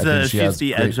 Great. Yeah. I think she She's has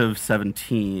the great- Edge of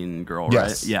 17 girl,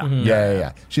 Yes. right? Yeah.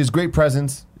 Yeah. She has great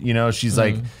presence. You know, she's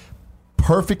like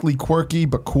perfectly quirky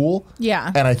but cool.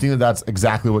 Yeah. And I think that that's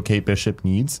exactly what Kate Bishop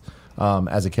needs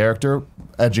as a character,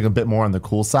 edging a bit more on the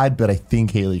cool side. But I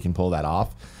think Haley can pull that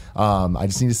off. I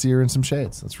just need to see her in some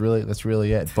shades. That's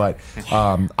really it. But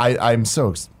I'm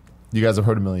so. You guys have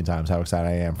heard a million times how excited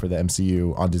I am for the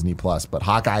MCU on Disney Plus, but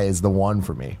Hawkeye is the one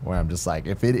for me where I'm just like,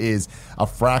 if it is a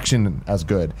fraction as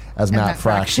good as Matt Matt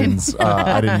Fraction. Fraction's,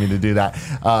 I didn't mean to do that,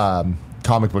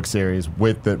 comic book series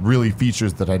that really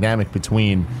features the dynamic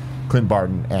between Clint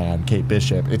Barton and Kate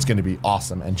Bishop, it's going to be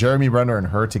awesome. And Jeremy Renner and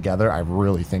her together, I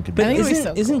really think could be. I think it would be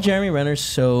Isn't, so isn't cool. Jeremy Renner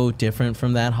so different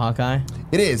from that Hawkeye?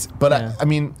 It is, but Yeah. I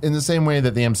mean, in the same way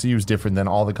that the MCU is different than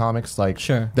all the comics, like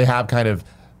Sure. they have kind of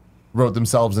wrote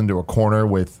themselves into a corner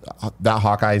with that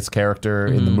Hawkeye's character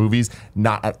in the movies,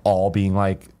 not at all being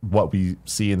like what we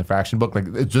see in the Fraction book. Like,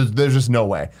 there's just no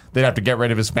way. They'd have to get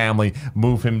rid of his family,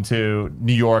 move him to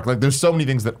New York. Like, there's so many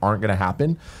things that aren't going to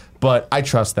happen. But I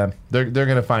trust them. They're going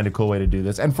to find a cool way to do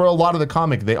this. And for a lot of the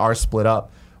comic, they are split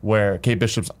up, where Kate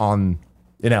Bishop's in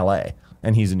L.A.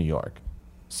 and he's in New York.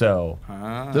 So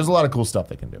there's a lot of cool stuff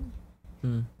they can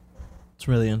do. It's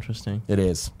really interesting. It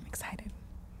is. I'm excited.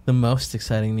 The most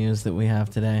exciting news that we have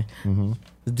today.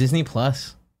 The Disney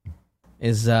Plus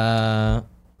is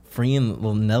free in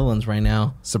the Netherlands right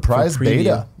now. Surprise for preview.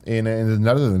 beta in the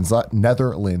Netherlands.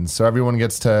 So everyone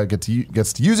gets to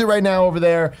use it right now over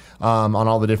there on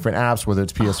all the different apps, whether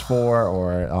it's PS4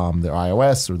 or their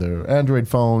iOS or their Android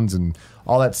phones and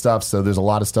all that stuff. So there's a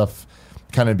lot of stuff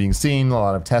kind of being seen, a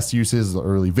lot of test uses,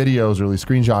 early videos, early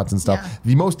screenshots and stuff. Yeah.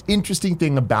 The most interesting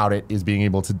thing about it is being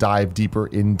able to dive deeper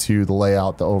into the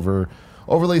layout, the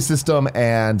overlay system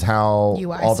and how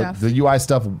UI all stuff. the UI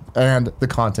stuff and the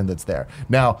content that's there.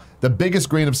 Now, the biggest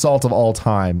grain of salt of all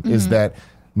time is that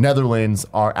Netherlands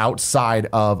are outside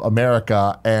of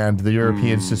America and the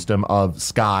European system of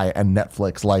Sky and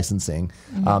Netflix licensing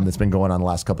that's been going on the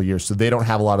last couple of years. So they don't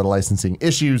have a lot of the licensing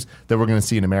issues that we're going to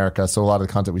see in America. So a lot of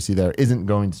the content we see there isn't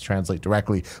going to translate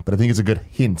directly, but I think it's a good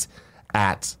hint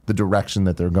at the direction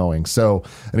that they're going. So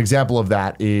an example of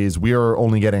that is we are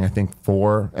only getting, I think,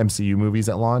 4 MCU movies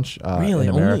at launch Really?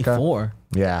 in Only America. 4?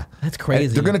 Yeah. That's crazy.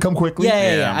 And they're going to come quickly.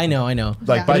 Yeah. I know.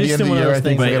 Like by Yeah. the end It's of the one of year, those I think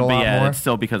things- we'll get a lot more. it's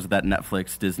still because of that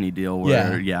Netflix Disney deal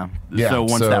where, Yeah. So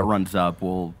once so- that runs up,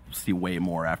 we'll see way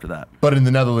more after that. But in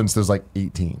the Netherlands, there's like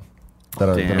 18 that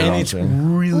are Damn. And it's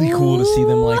launching. really cool to see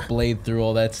them like blade through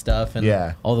all that stuff and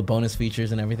Yeah. all the bonus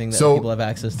features and everything that So- people have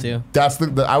access to. That's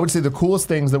the I would say the coolest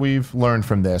things that we've learned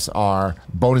from this are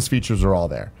bonus features are all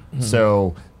there.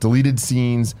 So deleted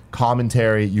scenes,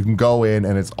 commentary, you can go in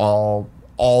and it's all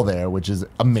there, which is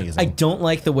amazing. I don't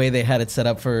like the way they had it set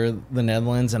up for the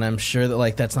Netherlands, and I'm sure that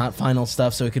like that's not final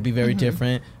stuff, so it could be very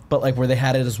different. But like where they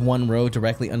had it as one row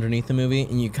directly underneath the movie,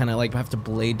 and you kind of like have to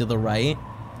blade to the right.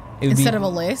 It would Instead of a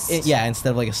list?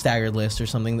 instead of like a staggered list or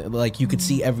something that like you could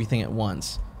see everything at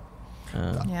once.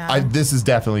 Yeah. This is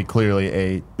definitely clearly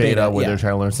a beta where yeah. they're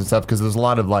trying to learn some stuff because there's a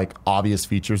lot of like obvious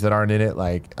features that aren't in it.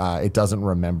 Like it doesn't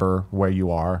remember where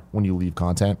you are when you leave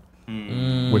content,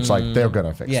 which like they're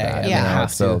gonna fix Yeah, that. yeah, they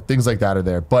have So to. things like that are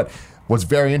there. But what's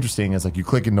very interesting is like you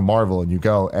click into Marvel and you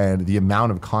go, and the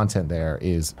amount of content there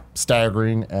is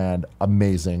staggering and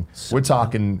amazing. We're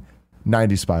talking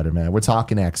 90 Spider-Man. We're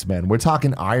talking X-Men. We're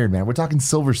talking Iron Man. We're talking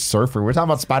Silver Surfer. We're talking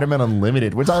about Spider-Man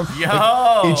Unlimited. We're talking.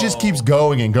 It just keeps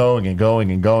going and going and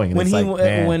going and going. And When it's he like,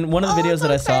 man. when one of the videos it's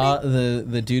that I so saw,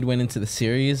 the dude went into the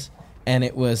series, and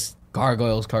it was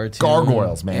Gargoyles cartoon.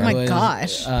 Gargoyles, man. Oh my It was,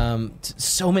 gosh.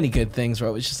 so many good things where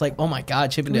it was just like, oh my god,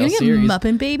 We're Chippendale gonna get series.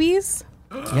 Muppet Babies?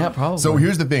 Yeah, probably. So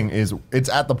here's the thing: is it's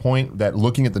at the point that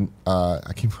looking at the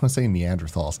I keep want to say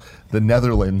Neanderthals, the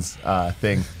Netherlands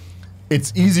thing.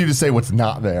 It's easier to say what's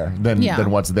not there than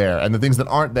what's there, and the things that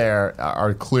aren't there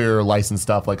are clear licensed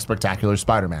stuff like Spectacular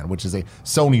Spider-Man, which is a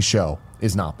Sony show,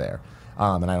 is not there,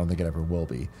 and I don't think it ever will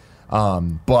be.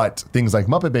 But things like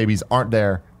Muppet Babies aren't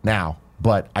there now,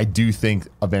 but I do think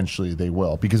eventually they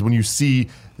will, because when you see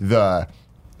the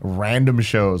random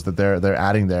shows that they're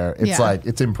adding there, it's Yeah. like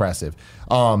it's impressive.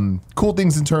 Cool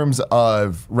things in terms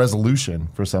of resolution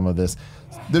for some of this.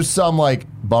 There's some like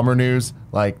bummer news,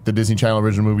 like the Disney Channel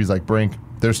original movies like Brink,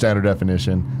 they're standard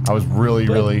definition. I was really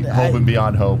hoping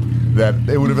beyond hope that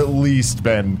it would have at least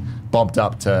been bumped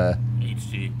up to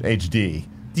HD.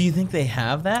 do you think they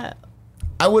have that?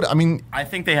 I mean, I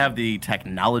think they have the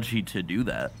technology to do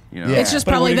that. You know? Yeah. It's just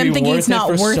But probably would it them be thinking worth it's it not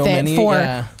for worth so it many? for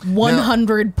Yeah.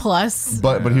 100 plus.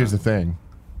 but here's the thing.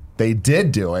 They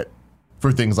did do it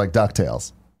for things like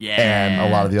DuckTales. Yeah. And a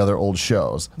lot of the other old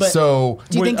shows. But- so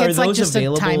Do you think Are it's like those just a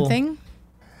time available? thing?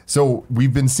 So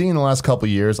we've been seeing the last couple of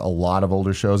years a lot of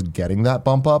older shows getting that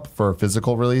bump up for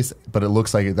physical release, but it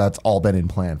looks like that's all been in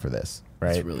plan for this,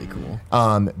 right? It's really cool.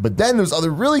 But then there's other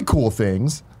really cool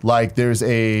things, like there's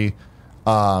a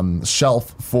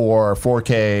shelf for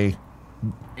 4K,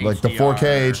 like the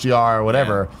 4K HDR or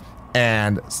whatever,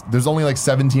 and there's only like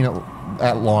 17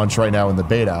 at launch right now in the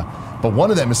beta, but one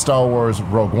of them is Star Wars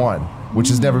Rogue One, which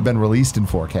has never been released in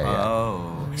 4K yet. Oh.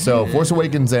 So Force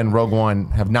Awakens and Rogue One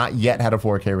have not yet had a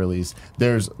 4K release.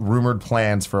 There's rumored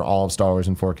plans for all of Star Wars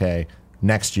in 4K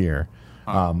next year,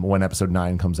 when Episode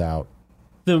 9 comes out.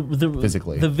 The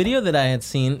physically. the video that I had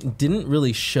seen didn't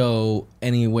really show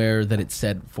anywhere that it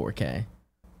said 4K.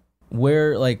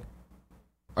 Where like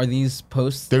are these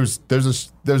posts? There's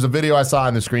a video I saw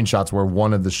in the screenshots where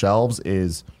one of the shelves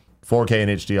is 4K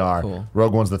and HDR. Cool.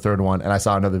 Rogue One's the third one, and I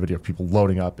saw another video of people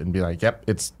loading up and be like, "Yep,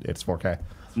 it's 4K."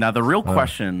 Now, the real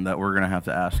question that we're going to have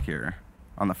to ask here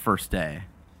on the first day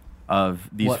of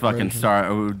these What fucking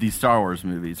version? these Star Wars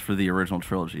movies for the original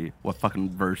trilogy, what fucking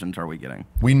versions are we getting?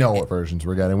 We know what versions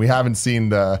we're getting. We haven't seen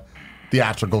the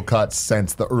theatrical cuts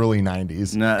since the early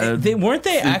 90s. No, Weren't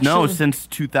they actually? No, since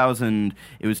 2000.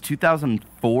 It was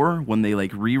 2004 when they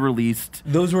like re-released.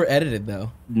 Those were edited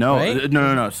though. No, right?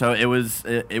 no. So it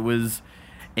was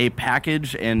a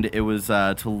package, and it was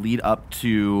to lead up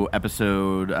to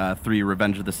Episode 3,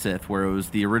 Revenge of the Sith, where it was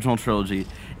the original trilogy.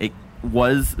 It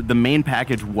was the main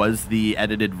package was the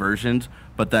edited versions,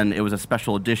 but then it was a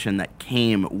special edition that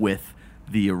came with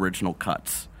the original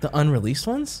cuts. The unreleased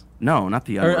ones? No, not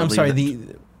the. Or I'm sorry,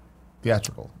 unreleased-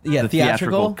 Theatrical. the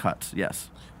theatrical. cuts. Yes.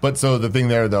 But so the thing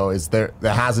there though is there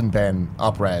hasn't been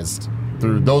upresed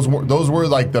through those were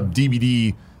like the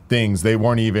DVD things, they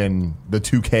weren't even the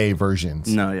 2K versions.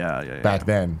 No, yeah. Back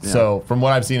then. Yeah. So from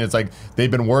what I've seen, it's like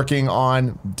they've been working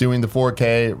on doing the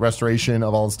 4K restoration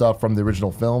of all the stuff from the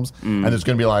original films, and there's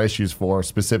going to be a lot of issues for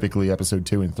specifically episode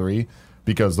 2 and 3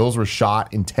 because those were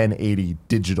shot in 1080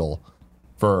 digital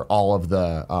for all of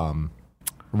the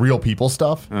real people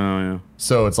stuff. Oh yeah.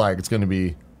 So it's like it's going to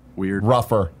be Weird.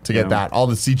 rougher to get that. All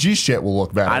the CG shit will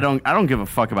look better. I don't give a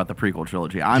fuck about the prequel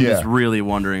trilogy. I'm just really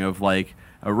wondering of like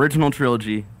original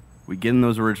trilogy. We get in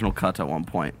those original cuts at one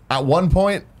point. At one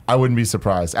point, I wouldn't be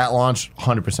surprised. At launch,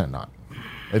 100% not.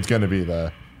 It's going to be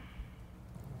the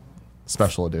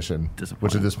special edition,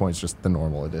 which at this point is just the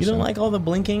normal edition. You don't like all the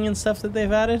blinking and stuff that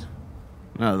they've added?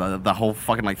 No, the whole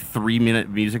fucking like 3-minute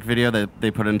music video that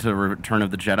they put into Return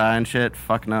of the Jedi and shit.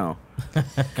 Fuck no.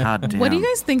 God damn. What do you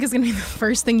guys think is going to be the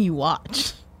first thing you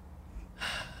watch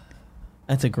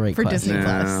That's a great for question. Disney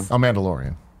Yeah. Plus? A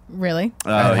Mandalorian. Really? Oh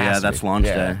It has yeah, to that's be. launch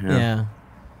Yeah. day. Yeah.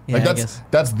 Like I guess.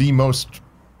 that's the most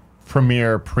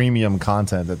premier premium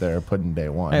content that they're putting day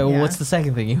one. Hey, well, Yeah. what's the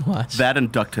second thing you watch? That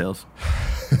and DuckTales.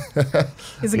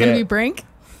 Is it going Yeah. to be Brink?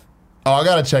 Oh, I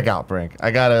gotta check out Brink. I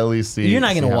gotta at least see. You're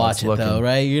not see going to how watch it's it, looking. though,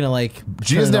 right? You're going to, like,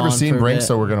 Gia's turn it never on seen for a Brink, bit.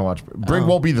 so we're gonna watch. Brink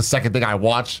won't be the second thing I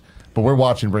watch, but we're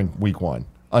watching Brink week 1,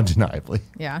 undeniably.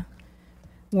 Yeah.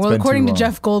 Well, been according too to long.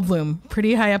 Jeff Goldblum,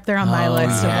 pretty high up there on my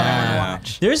list of what I want to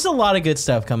watch. There's a lot of good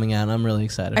stuff coming out, and I'm really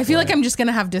excited. I feel for like it. I'm just going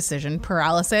to have decision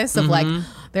paralysis of like,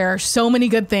 there are so many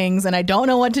good things and I don't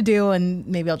know what to do, and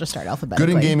maybe I'll just start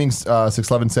alphabetically. Good in Gaming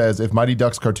 611 says if Mighty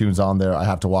Ducks cartoon's on there, I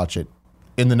have to watch it.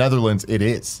 In the Netherlands, it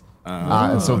is.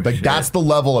 And so like that's the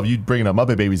level of you bringing up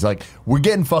Muppet Babies. Like we're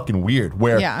getting fucking weird.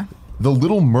 Where Yeah. the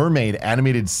Little Mermaid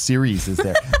animated series is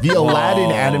there. The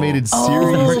Aladdin animated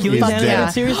series Hercules is animated there.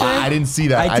 series there? I didn't see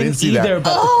that. I didn't see either, that.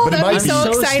 but but it that'd might be be so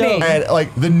so exciting. stoked. And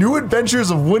like the New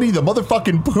Adventures of Winnie the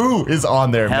motherfucking Pooh is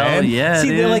on there, Hell man. yeah, See,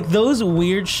 dude. they're like those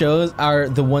weird shows are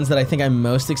the ones that I think I'm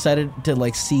most excited to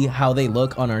like see how they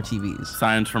look on our TVs.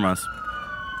 Science from us.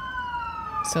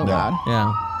 So Yeah. loud.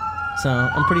 Yeah, so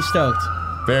I'm pretty stoked.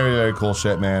 Very, very cool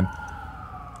shit, man.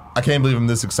 I can't believe I'm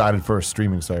this excited for a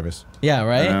streaming service. Yeah,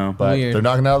 right. I know, But Weird. they're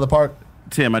knocking it out of the park.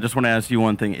 Tim, I just want to ask you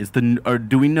one thing: or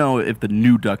do we know if the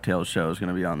new DuckTales show is going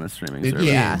to be on this streaming It service?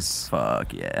 Yeah. is.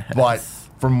 Fuck yeah. But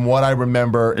from what I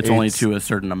remember, it's only to a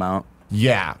certain amount.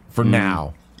 Yeah, for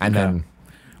now. And Okay. then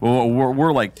Well,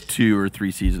 we're like 2 or 3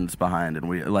 seasons behind, and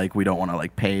we don't want to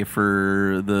like pay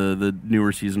for the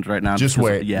newer seasons right now. Just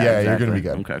because- wait. Yeah, you're gonna be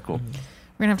exactly. good. Okay, cool.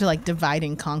 We're going to have to like divide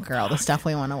and conquer all the stuff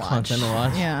we want to watch. Content to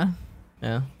watch. Yeah.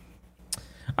 Yeah.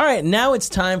 All right, now it's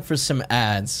time for some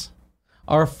ads.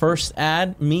 Our first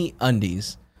ad, Me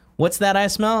Undies. What's that I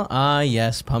smell? Ah,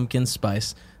 yes, pumpkin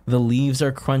spice. The leaves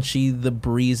are crunchy, the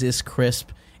breeze is crisp.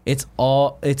 It's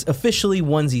officially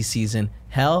onesie season.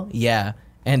 Hell yeah.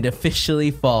 And officially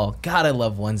fall. God, I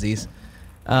love onesies.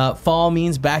 Fall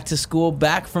means back to school,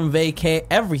 back from vacay.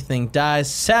 Everything dies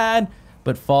sad,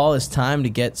 but fall is time to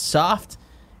get soft.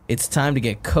 It's time to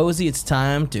get cozy. It's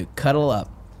time to cuddle up.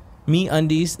 Me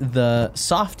Undies, the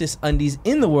softest undies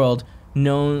in the world,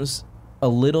 knows a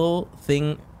little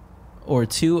thing or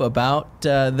two about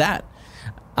that.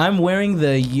 I'm wearing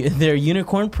their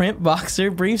unicorn print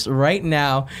boxer briefs right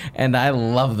now, and I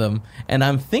love them. And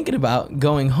I'm thinking about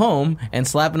going home and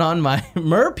slapping on my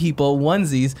Mer People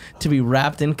onesies to be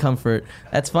wrapped in comfort.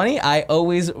 That's funny. I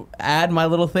always add my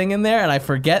little thing in there, and I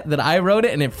forget that I wrote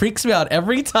it, and it freaks me out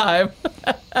every time.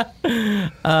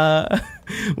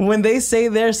 When they say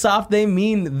they're soft, they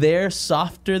mean they're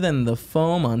softer than the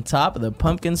foam on top of the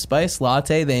pumpkin spice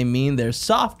latte. They mean they're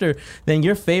softer than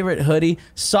your favorite hoodie,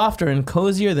 softer and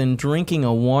cozier than drinking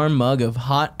a warm mug of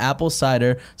hot apple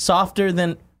cider, softer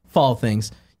than fall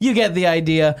things. You get the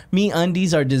idea. Me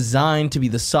Undies are designed to be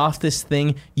the softest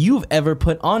thing you've ever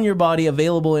put on your body,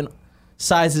 available in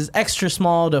sizes extra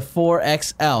small to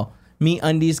 4XL. Me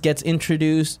Undies just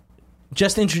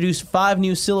introduced 5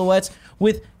 new silhouettes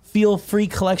with Feel Free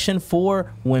collection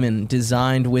for women,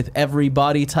 designed with every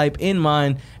body type in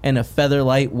mind and a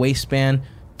feather-light waistband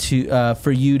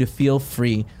for you to feel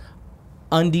free.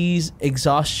 Undies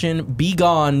exhaustion be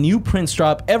gone. New prints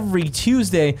drop every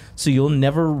Tuesday, so you'll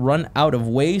never run out of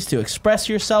ways to express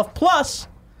yourself. Plus,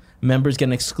 members get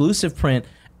an exclusive print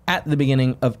at the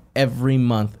beginning of every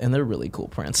month, and they're really cool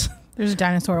prints. There's a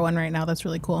dinosaur one right now that's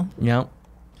really cool. Yeah.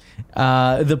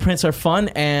 The prints are fun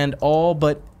and all,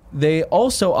 but they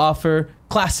also offer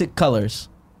classic colors.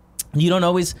 You don't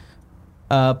always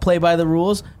play by the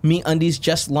rules. Me Undies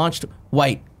just launched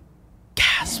white.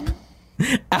 Gasp.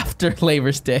 After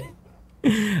Labor Day.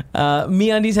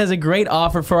 Me Undies has a great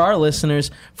offer for our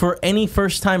listeners. For any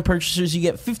first-time purchasers, you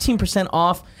get 15%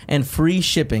 off and free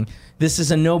shipping. This is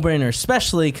a no-brainer,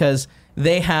 especially because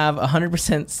They have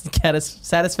 100%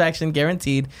 satisfaction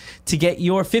guaranteed. To get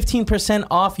your 15%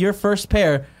 off your first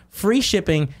pair, free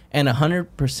shipping, and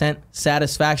 100%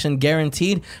 satisfaction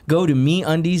guaranteed, go to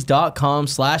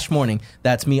meundies.com/morning.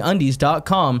 That's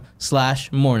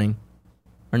meundies.com/morning.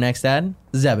 Our next ad,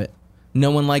 Zebbit. No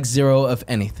one likes zero of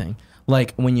anything.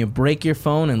 Like when you break your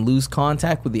phone and lose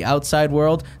contact with the outside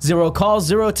world, zero calls,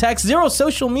 zero texts, zero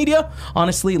social media.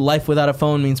 Honestly, life without a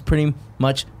phone means pretty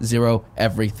much zero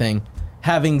everything.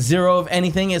 Having zero of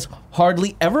anything is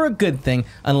hardly ever a good thing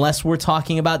unless we're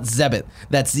talking about Zebbit.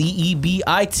 That's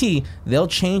Zebit. They'll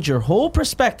change your whole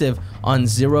perspective on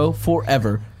zero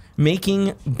forever,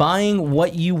 making buying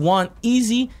what you want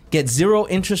easy. Get zero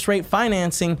interest rate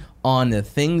financing on the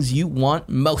things you want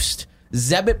most.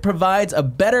 Zebbit provides a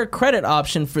better credit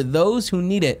option for those who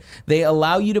need it. They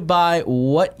allow you to buy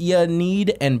what you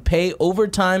need and pay over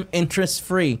time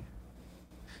interest-free.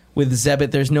 With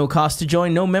Zebbit, there's no cost to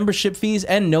join, no membership fees,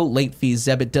 and no late fees.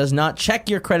 Zebbit does not check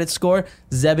your credit score.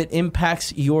 Zebbit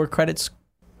impacts your credit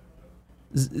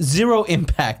zero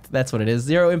impact. That's what it is.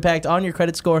 Zero impact on your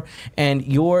credit score, and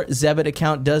your Zebbit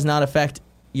account does not affect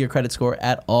your credit score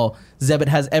at all. Zebbit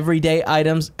has everyday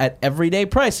items at everyday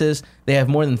prices. They have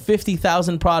more than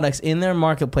 50,000 products in their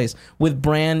marketplace with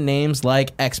brand names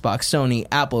like Xbox, Sony,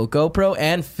 Apple, GoPro,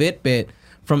 and Fitbit.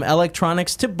 From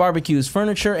electronics to barbecues,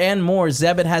 furniture, and more,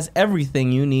 Zebbit has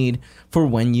everything you need for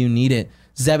when you need it.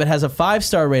 Zebbit has a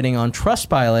 5-star rating on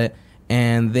Trustpilot,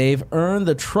 and they've earned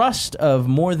the trust of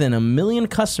more than 1 million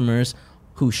customers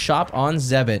who shop on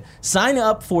Zebbit. Sign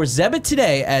up for Zebbit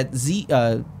today at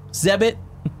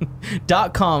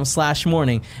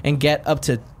Zebbit.com/morning and get up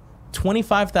to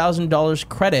 $25,000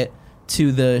 credit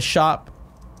to the shop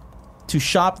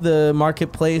the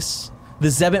marketplace, the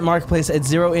Zebbit marketplace at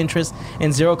zero interest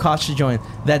and zero cost to join.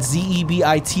 That's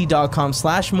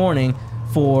Zebit.com/morning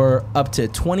for up to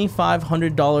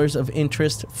 $2,500 of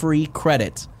interest-free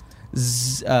credit.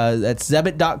 That's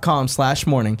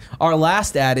Zebbit.com/morning. Our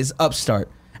last ad is Upstart.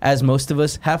 As most of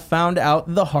us have found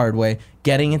out the hard way,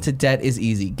 getting into debt is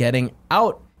easy. Getting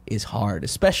out is hard,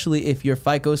 especially if your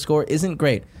FICO score isn't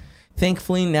great.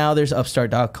 Thankfully, now there's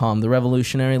Upstart.com, the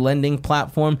revolutionary lending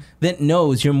platform that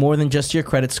knows you're more than just your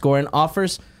credit score and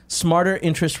offers smarter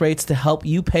interest rates to help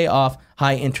you pay off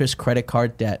high-interest credit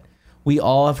card debt. We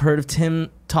all have heard of Tim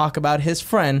talk about his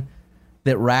friend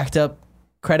that racked up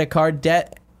credit card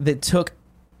debt that took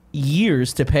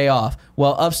years to pay off.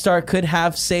 Well, Upstart could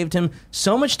have saved him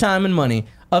so much time and money.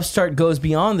 Upstart goes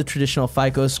beyond the traditional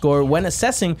FICO score when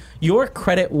assessing your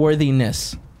credit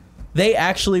worthiness. They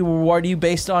actually reward you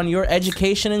based on your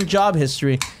education and job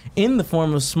history in the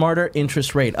form of smarter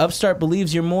interest rate. Upstart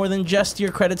believes you're more than just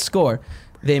your credit score.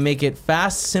 They make it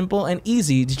fast, simple, and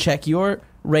easy to check your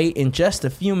rate in just a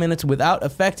few minutes without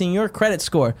affecting your credit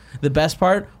score. The best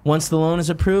part, once the loan is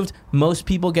approved, most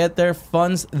people get their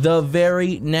funds the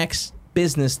very next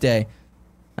business day.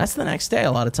 That's the next day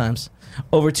a lot of times.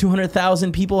 Over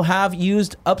 200,000 people have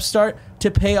used Upstart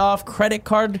to pay off credit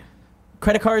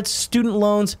cards, student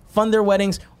loans, fund their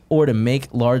weddings, or to make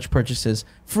large purchases.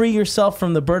 Free yourself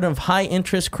from the burden of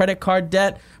high-interest credit card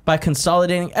debt by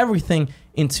consolidating everything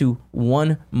into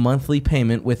one monthly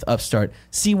payment with Upstart.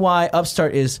 See why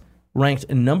Upstart is ranked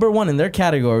 #1 in their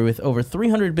category with over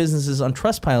 300 businesses on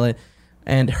Trustpilot,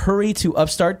 and hurry to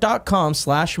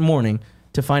upstart.com/morning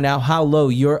to find out how low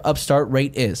your Upstart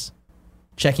rate is.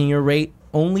 Checking your rate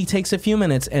only takes a few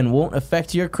minutes and won't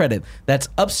affect your credit. That's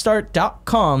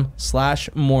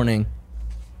upstart.com/morning.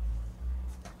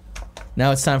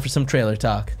 Now it's time for some trailer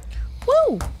talk.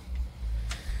 Woo!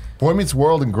 Boy Meets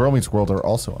World and Girl Meets World are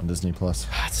also on Disney Plus.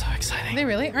 That's so exciting. Are they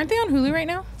really? Aren't they on Hulu right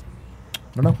now? I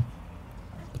don't know,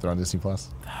 but they're on Disney Plus.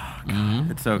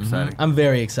 It's so exciting. I'm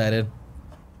very excited.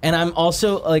 And I'm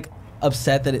also like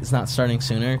upset that it's not starting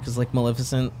sooner because like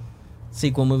Maleficent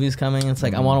sequel movie's coming. It's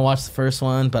like I want to watch the first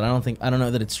one, but I don't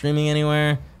know that it's streaming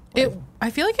anywhere. I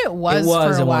feel like it was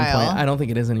for at one while. point. I don't think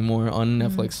it is anymore on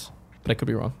Netflix, but I could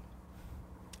be wrong.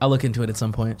 I'll look into it at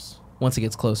some point once it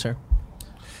gets closer.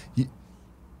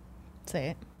 Say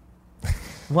it.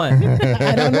 What? I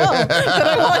don't know, but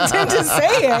I want him to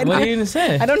say it. What are you gonna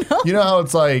say? I don't know. You know how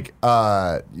it's like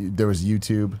there was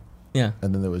YouTube, Yeah.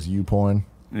 and then there was YouPorn.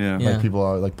 Yeah. Yeah. Like people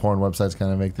are like porn websites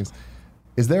kind of make things.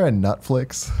 Is there a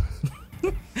Netflix?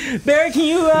 Barry, can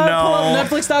you pull up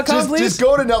Netflix.com, please? Just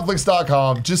go to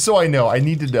Netflix.com, just so I know. I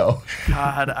need to know.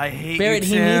 God, I hate Barrett, you,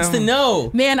 he Tim. needs to know.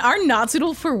 Man, our not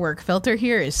suitable for work filter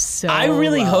here is so I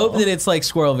really low. hope that it's like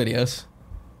squirrel videos.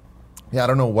 Yeah, I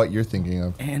don't know what you're thinking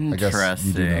of. I guess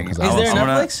you do know, 'cause Interesting. I Is was- there a I'm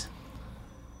gonna- Netflix?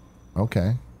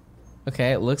 Okay.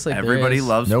 Okay, it looks like there Everybody is.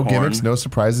 loves No porn. gimmicks, no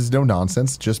surprises, no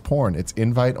nonsense, just porn. It's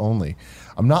invite only.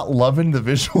 I'm not loving the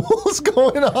visuals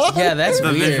going on. Yeah, that's The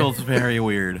weird. visual's very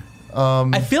weird.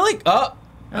 I feel like There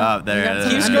got it some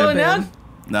keep is. under- scrolling boob. down.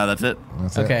 No, that's it.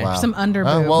 That's Okay. it. Wow. Some under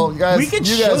boob. Well, guys, We could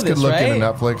you show guys could this, look right? into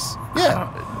Netflix. Yeah.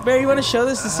 Barry, you want to show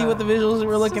this to see what the visuals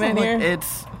we're looking at here?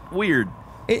 It's weird.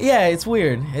 Yeah, it's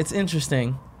weird. It's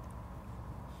interesting.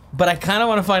 But I kind of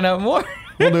want to find out more.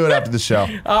 We'll do it after the show.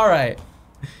 All right.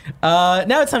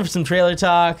 Now it's time for some trailer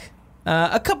talk.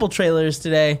 A couple trailers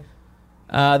today.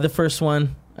 The first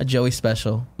one, a Joey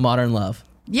special, Modern Love.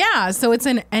 Yeah, so it's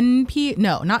an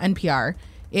not NPR.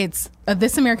 It's a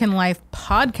This American Life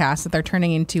podcast that they're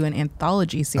turning into an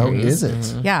anthology series. Oh,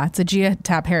 is it? Yeah, it's a Gia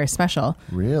Tap Harris special.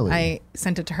 Really? I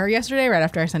sent it to her yesterday, right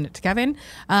after I sent it to Kevin.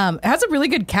 It has a really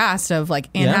good cast of like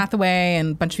Anne Yeah. Hathaway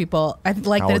and a bunch of people. I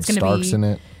like that Howard it's going to Stark's be in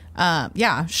it.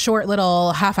 yeah, short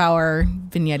little half-hour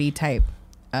vignette type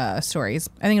stories.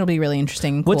 I think it'll be really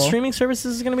interesting. What cool. streaming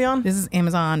services is it going to be on? This is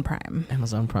Amazon Prime,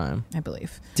 Amazon Prime. I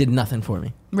believe. Did nothing for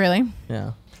me. Really?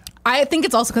 Yeah. I think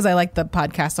it's also because I like the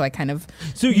podcast, so I kind of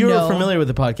So you're know. familiar with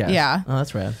the podcast? Yeah. Oh,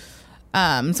 that's rad.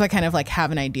 So I kind of like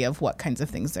have an idea of what kinds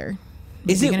of things they're.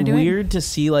 Is maybe it gonna do weird to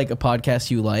see like a podcast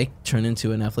you like turn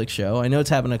into a Netflix show? I know it's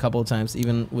happened a couple of times,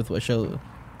 even with what show, the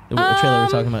trailer we're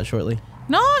talking about shortly.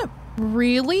 Not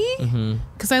really,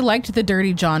 because I liked the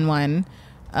Dirty John one,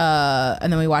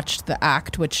 and then we watched The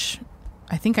Act, which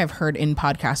I think I've heard in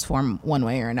podcast form one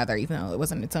way or another, even though it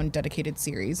wasn't its own dedicated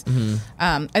series.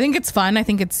 I think it's fun. I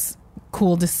think it's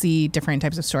cool to see different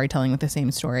types of storytelling with the same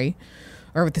story,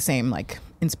 or with the same like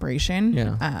inspiration.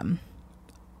 Yeah.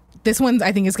 This one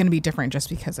I think is going to be different just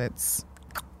because it's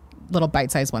little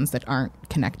bite-sized ones that aren't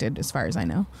connected, as far as I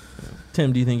know.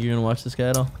 Tim, do you think you're going to watch this guy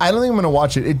at all? I don't think I'm going to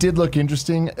watch it. It did look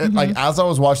interesting. Mm-hmm. Like, as I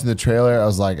was watching the trailer, I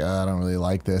was like, I don't really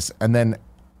like this. And then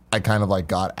I kind of like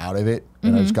got out of it,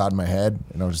 and I Mm-hmm. just got in my head,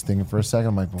 and I was just thinking for a second,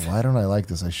 I'm like, well, why don't I like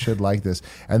this? I should like this.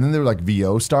 And then they were like,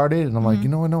 VO started, and I'm like, Mm-hmm. you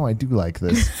know what? No, I do like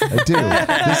this. I do.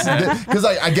 Because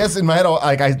I guess in my head,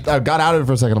 I got out of it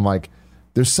for a second. I'm like,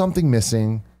 there's something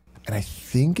missing, and I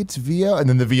think it's VO. And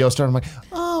then the VO started. I'm like,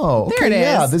 oh, okay, There it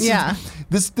yeah, is. this Yeah.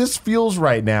 this feels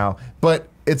right now. But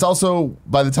it's also,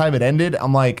 by the time it ended,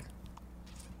 I'm like,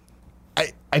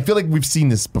 I feel like we've seen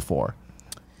this before.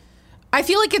 I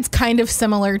feel like it's kind of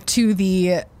similar to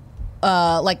the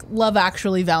like Love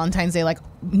Actually, Valentine's Day, like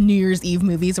New Year's Eve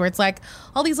movies, where it's like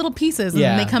all these little pieces and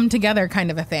Yeah. then they come together,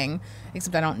 kind of a thing.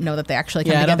 Except I don't know that they actually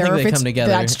come Yeah, I don't together, think or they if it's come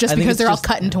together. that's just I think because it's they're all just-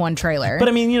 cut into one trailer. But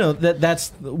I mean, you know, that's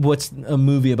what's a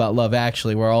movie about love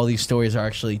actually, where all these stories are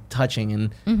actually touching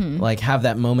and like have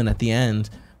that moment at the end.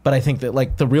 But I think that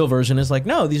like the real version is like,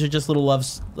 no, these are just little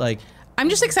loves. Like, I'm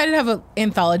just excited to have an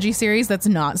anthology series that's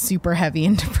not super heavy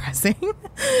and depressing.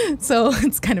 So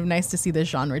it's kind of nice to see the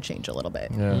genre change a little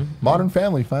bit. Yeah. Modern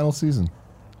Family final season.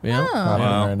 yeah, Happening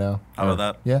Wow. right now. How about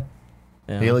that? Yeah.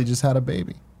 yeah. Haley just had a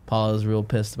baby. Paula's real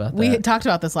pissed about that. We had talked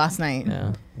about this last night.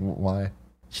 yeah, Why?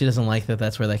 she doesn't like that.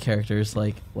 That's where that character's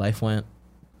like life went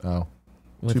Oh,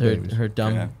 with Two babies. her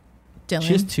dumb. Okay. Dylan.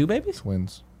 She has two babies.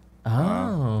 twins.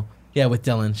 Oh, yeah, with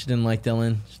Dylan. She didn't like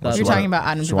Dylan. She thought You're talking about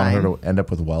Adam Just want her Devine. to end up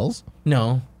with Wells?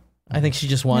 no. I think she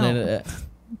just wanted. No.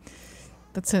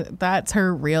 That's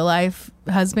her real life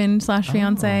husband /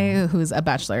 fiance, who's a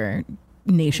Bachelor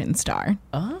Nation star.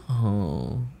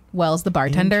 Oh. Wells, the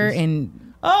bartender in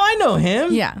Oh, I know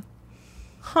him. yeah.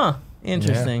 Huh.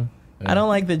 Interesting. Yeah. I don't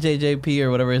like the JJP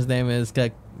or whatever his name is.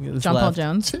 John Paul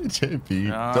Jones.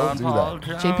 JP. Don't do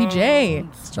that. JPJ.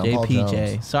 It's John Paul Jones.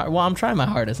 JPJ. Sorry. Well, I'm trying my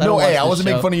hardest. I No, don't hey, watch I this wasn't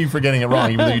making show. fun of you for getting it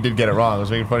wrong, even though you did get it wrong. I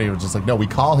was making fun of you. It was just like, no, we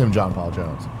call him John Paul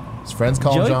Jones. His friends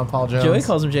call him John Paul Jones. Joey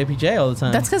calls him JPJ all the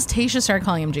time. That's because Tasha started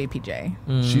calling him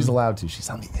JPJ. She's allowed to. She's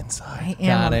on the inside. I am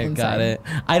got on the it. inside. Got it.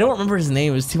 I don't remember his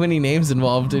name. There's too many names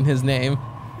involved in his name.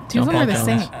 Two of them Paul are the Jones.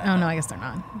 same. Oh no, I guess they're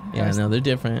not. Yeah, no, they're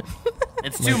different.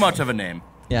 It's too much of a name.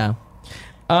 Yeah.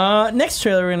 Next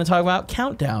trailer we're going to talk about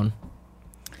Countdown.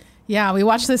 Yeah, we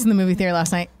watched this in the movie theater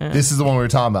last night. This is the one we were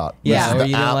talking about. Yeah, This is where the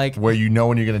you didn't app like- where you know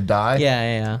when you're going to die.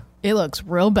 Yeah. It looks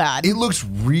real bad. It looks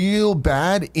real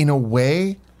bad in a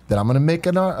way that I'm going to make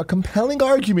a compelling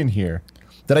argument here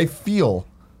that I feel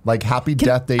like Happy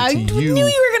Death Day to I you knew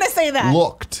you were gonna say that.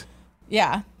 looked.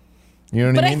 Yeah, You know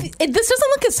what but I mean? this doesn't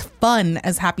look as fun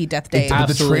as Happy Death Day. But the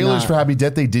Absolutely trailers not. for Happy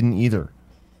Death Day didn't either.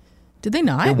 Did they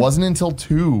not? It wasn't until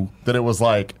 2 that it was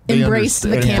like they Embraced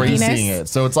the embracing campiness. it.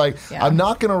 So it's like Yeah. I'm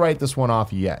not going to write this one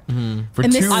off yet for And 2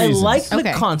 this- reasons. I like the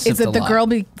Okay. concept Is it a the lot. girl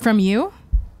from you?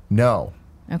 No.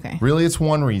 Okay. Really, it's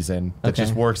one reason that Okay.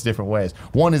 just works different ways.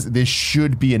 One is this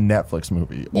should be a Netflix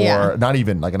movie or Yeah. not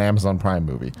even like an Amazon Prime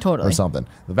movie Totally. or something.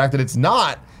 The fact that it's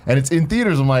not and it's in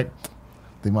theaters, I'm like,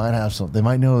 they might have something. They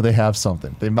might know they have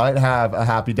something. They might have a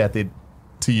happy death day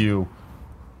to you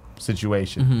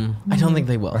situation. I don't think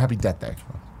they will. Or happy death day.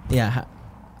 Yeah,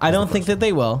 I don't think that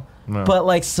they will. No. But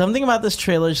like something about this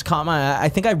trailer just caught my eye. I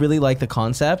think I really like the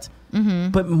concept,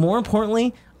 but more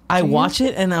importantly, I watch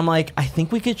it and I'm like, I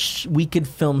think we could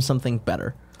film something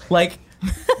better. Like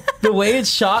the way it's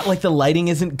shot, like the lighting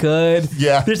isn't good.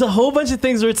 Yeah. There's a whole bunch of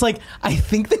things where it's like, I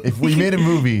think that If we made a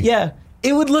movie. yeah,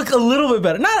 it would look a little bit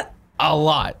better. Not a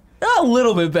lot. A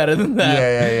little bit better than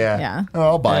that. Yeah. Oh,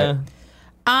 I'll buy it.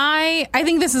 I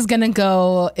think this is gonna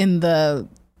go in the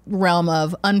realm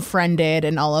of Unfriended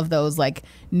and all of those like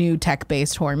new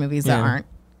tech-based horror movies that Yeah. aren't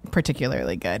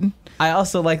particularly good. I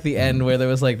also like the end where there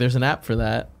was like, there's an app for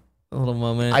that. A little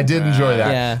moment. I did enjoy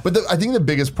that. Yeah. But I think the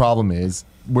biggest problem is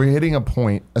we're hitting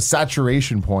a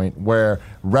saturation point where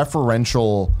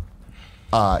referential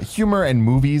humor and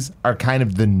movies are kind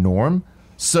of the norm.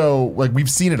 So, like, we've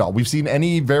seen it all. We've seen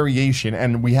any variation,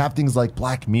 and we have things like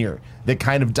Black Mirror that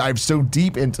kind of dive so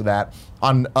deep into that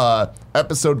on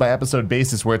episode by episode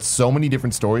basis, where it's so many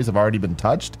different stories have already been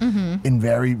touched in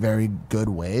very, very good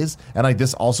ways. And like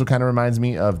this also kind of reminds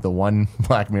me of the one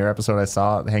Black Mirror episode I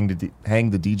saw, Hang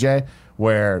the DJ,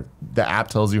 where the app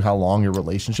tells you how long your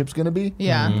relationship's going to be.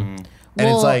 Yeah. And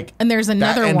it's like, and there's that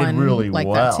another ended one really like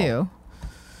well. that too.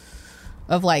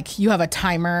 Of like you have a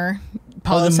timer.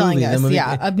 Paul Oh, the was telling movie, us, the movie.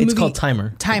 yeah, It's called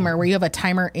Timer. Timer, where you have a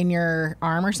timer in your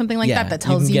arm or something like Yeah, that you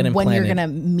tells can you get when you're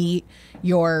implanted. gonna meet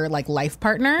your like life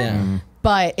partner. Yeah.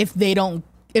 But if they don't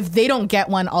get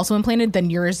one also implanted, then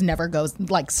yours never goes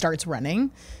like starts running.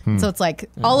 So it's like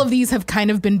all of these have kind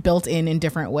of been built in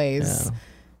different ways.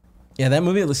 Yeah, that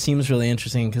movie seems really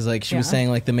interesting because like she was Yeah. saying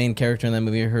like the main character in that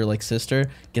movie, her like sister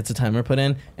gets a timer put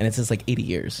in and it says like 80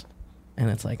 years. And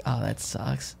it's like, oh, that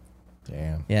sucks.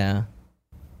 Damn. Yeah.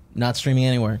 Not streaming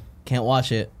anywhere. Can't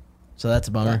watch it. So that's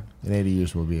a bummer. In 80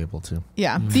 years, we'll be able to.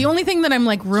 Yeah. The only thing that I'm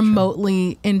like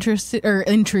remotely interested or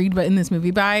intrigued by in this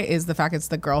movie by is the fact it's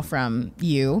the girl from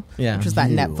You, Yeah. which was that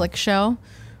You. Netflix show.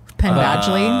 Penn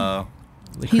Badgley.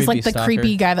 The He's like creepy the stalker.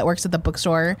 creepy guy that works at the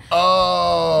bookstore.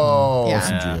 Oh, Yeah.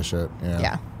 some Gia shit.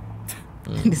 Yeah.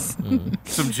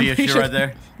 Some Gia shit right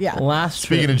there. Yeah.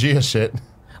 Speaking of Gia shit,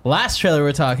 Last trailer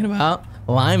we're talking about,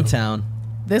 Limetown.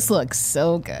 This looks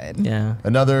so good. Yeah.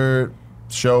 another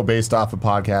show based off a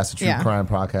podcast, a true Yeah. crime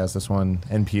podcast. This one,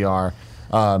 NPR.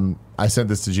 I sent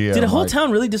this to Gia. Did a I'm whole like,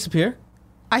 town really disappear?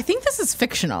 I think this is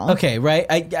fictional. Okay, right.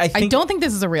 I think I don't think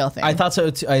this is a real thing. I thought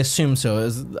so. I assume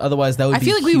so. Otherwise, that would. I be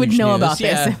feel like we would huge know news. about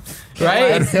this. Yeah.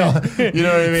 Right. you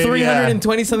know what I mean?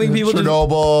 320 something people just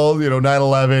Chernobyl,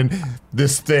 9/11,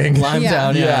 this thing. Limetown.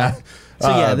 Yeah. Yeah. So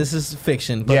yeah, this is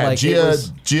fiction. But Yeah, like it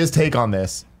was, Gia's take on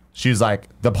this. She's like,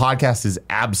 the podcast is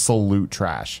absolute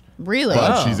trash. Really?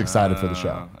 But she's excited for the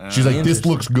show. She's like, this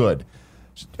looks good.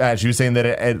 She was saying that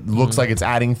it looks like it's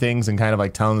adding things and kind of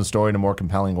like telling the story in a more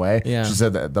compelling way. Yeah. She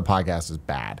said that the podcast is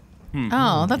bad.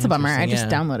 Oh, that's a bummer. I just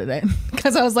Interesting, downloaded it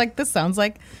because I was like, this sounds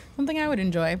like something I would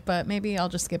enjoy, but maybe I'll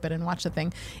just skip it and watch the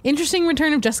thing. Interesting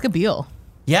return of Jessica Biel.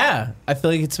 yeah. I feel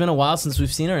like it's been a while since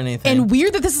we've seen her or anything. And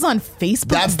weird that this is on Facebook.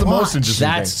 That's the most interesting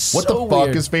That's thing. What so the fuck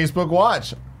weird. is Facebook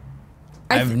Watch?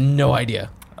 I have no idea.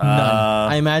 None.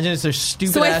 I imagine it's their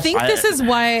stupid. So I ass- think this is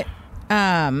what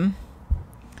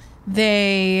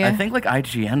they. I think like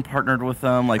IGN partnered with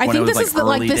them. Like I when think it was this is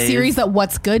like the early days. series that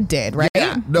What's Good did, right?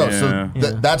 No, Yeah.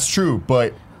 so that's true,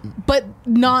 but But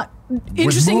not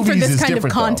interesting for this kind of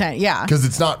content. Yeah. Because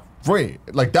it's not free.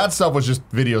 Like that stuff was just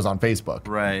videos on Facebook.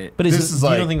 Right. But this is is you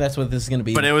like- don't think that's what this is going to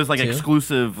be? But it was like too?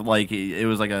 exclusive, like it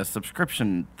was like a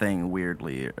subscription thing,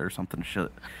 weirdly, or something.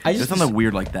 Shit, I it was just- something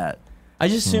weird like that. I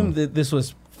just assumed that this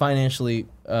was financially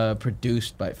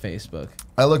produced by Facebook.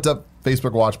 I looked up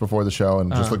Facebook Watch before the show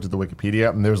and just looked at the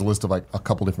Wikipedia, and there's a list of like a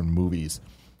couple different movies.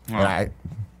 And I,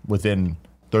 within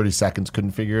 30 seconds,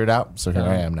 couldn't figure it out. So here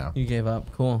I am now. You gave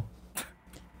up. Cool.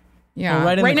 Yeah. Well,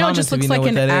 write in the now it just comments if looks you like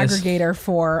know an what that is. aggregator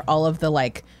for all of the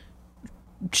like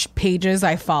pages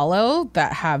I follow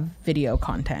that have video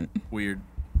content. Weird.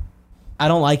 I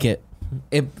don't like it.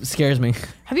 It scares me.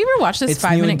 Have you ever watched this It's new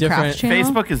 5 and Minute Craft different.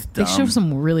 channel? Facebook is They dumb. show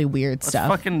some really weird Let's stuff.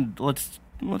 fucking let's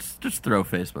just throw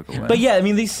Facebook away. But yeah, I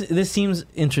mean, this seems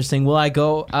interesting. Will I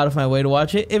go out of my way to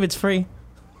watch it if it's free?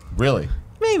 Really?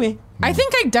 Maybe. I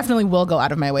think I definitely will go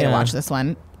out of my way to Yeah. watch this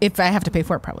one. If I have to pay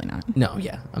for it, probably not. No.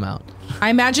 Yeah, I'm out. I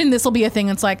imagine this will be a thing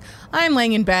that's like, I'm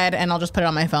laying in bed and I'll just put it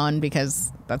on my phone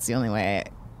because that's the only way.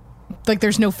 Like,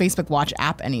 there's no Facebook Watch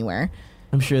app anywhere.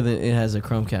 I'm sure that it has a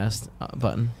Chromecast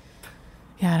button.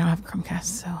 Yeah, I don't have a Chromecast,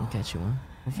 so I'll get you one.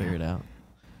 We'll figure it out.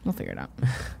 we'll figure it out.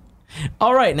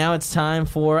 All right, now it's time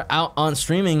for Out on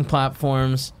Streaming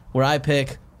Platforms, where I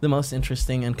pick the most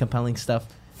interesting and compelling stuff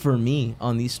for me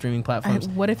on these streaming platforms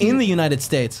what if in you- the United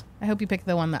States. I hope you picked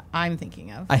the one that I'm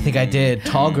thinking of. I think I did.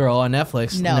 Tall Girl on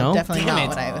Netflix. No, definitely Damn not it.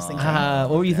 what I was thinking.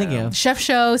 What were you thinking of? Chef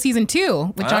Show Season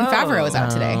 2 with Jon Favreau is out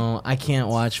today. Oh, I can't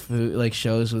watch food like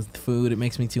shows with food. It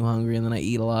makes me too hungry, and then I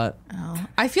eat a lot. Oh.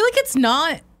 I feel like it's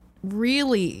not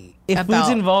really If about food's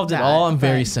involved at that, all, I'm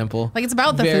very but- simple. Like it's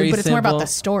about the Very food, but it's more about simple. the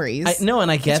stories. I, no, and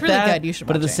I get really that. good. You should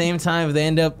but at the watch it. same time, if they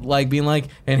end up like being like,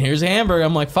 "And here's a hamburger,"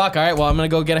 I'm like, "Fuck! All right, well, I'm gonna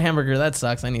go get a hamburger. That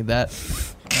sucks. I need that."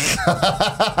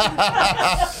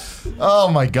 Oh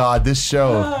my god, this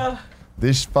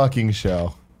fucking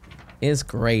show. Is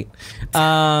great.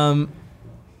 No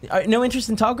interest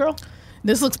in Tall Girl?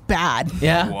 This looks bad.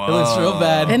 Yeah, it looks real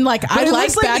bad. And like But I it like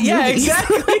looks bad yeah, movies.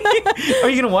 exactly. Are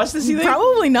you gonna watch this? You think?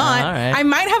 Probably not. All right. I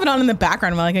might have it on in the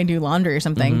background while like I do laundry or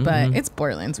something, Mm-hmm, but it's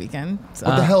Borderlands weekend. So.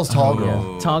 What the hell's Tall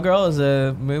Girl? Tall Girl is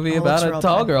a movie Oh, about it's a real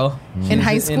tall good. girl. in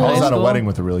high school. I was at a school? wedding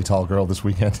with a really tall girl this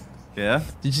weekend. Yeah.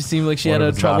 Did you seem like she What had if a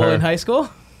it's not trouble her? in high school?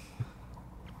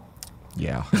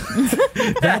 Yeah.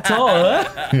 That's all,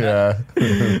 huh? Yeah.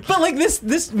 But like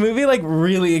this movie like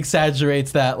really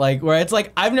exaggerates that, like where it's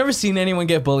like I've never seen anyone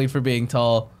get bullied for being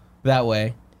tall that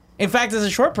way. In fact, as a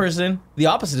short person, the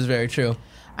opposite is very true.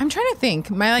 I'm trying to think.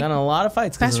 My Done like a lot of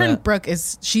fights. 'cause best of friend that. Brooke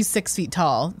she's 6 feet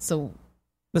tall, so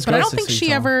This but I girl's don't think 6 feet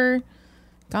she tall. ever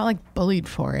got like bullied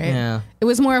for it. Yeah. It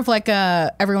was more of like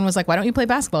everyone was like, "Why don't you play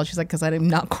basketball?" She's like, "Because I'm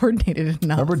not coordinated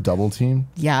enough." Remember Double Team?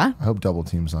 Yeah. I hope Double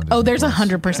Team's on. Oh, Disney there's Plus.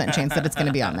 100% chance that it's going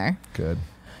to be on there. Good.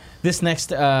 This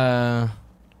next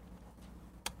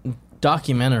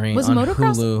documentary Was on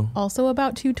Motocross Hulu. also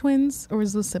about two twins, or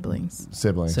was those siblings?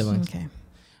 Siblings. Siblings. Okay.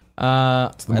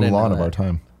 It's the I didn't know Mulan of that. our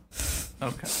time.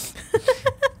 Okay.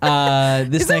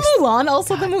 This Isn't next Mulan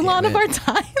also the Mulan of it. our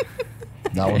time?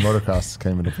 Not when motocross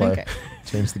came into play. Okay.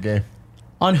 Changed the game.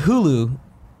 on Hulu,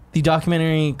 the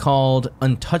documentary called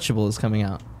Untouchable is coming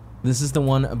out. This is the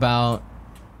one about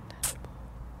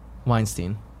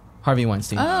Weinstein, Harvey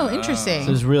Weinstein. Oh, interesting.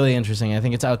 So it's really interesting. I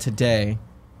think it's out today,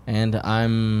 and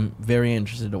I'm very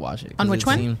interested to watch it. 'cause On which it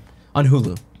one? On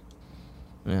Hulu.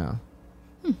 Yeah.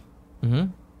 Mm-hmm.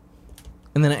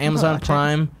 And then an Amazon watch it.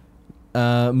 Prime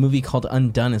movie called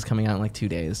Undone is coming out in like 2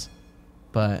 days.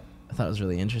 But I thought it was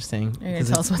really interesting. Are you going 'cause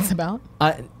to tell us what it's about?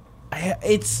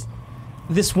 it's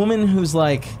this woman who's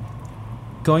like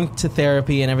going to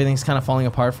therapy and everything's kind of falling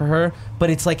apart for her, but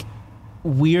it's like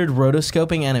weird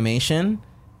rotoscoping animation.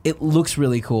 It looks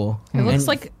really cool. It looks And-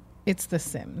 like it's The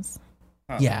Sims.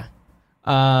 yeah,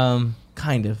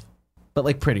 kind of, but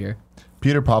like prettier.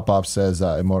 Peter Popoff says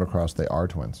in motocross they are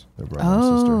twins. They're brother and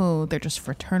sister. Oh, they're just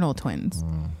fraternal twins.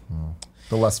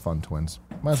 The less fun twins.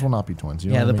 Might as well not be twins.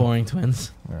 You know Yeah, what the I mean? boring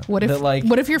twins. What if They're like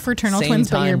what if you're fraternal same twins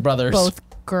but time you're brothers. both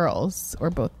girls or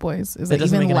both boys? Is That it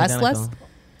doesn't even make it less identical.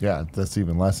 Yeah, that's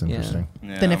even less interesting.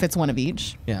 Yeah. than if it's one of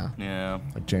each? Yeah, Yeah.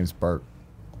 Like James Burt.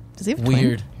 Does he have a twin?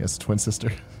 weird. He has a twin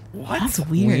sister. That's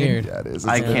weird. Weird. Yeah, it is.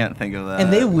 I It's can't think of that.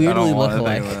 And they I weirdly don't look wanna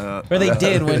alike, think of that. or they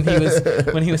did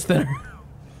when he was thinner.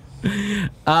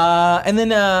 And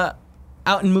then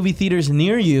out in movie theaters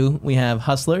near you, we have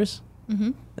Hustlers,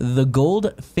 The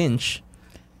Goldfinch,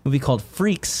 movie called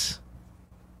Freaks.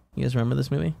 You guys remember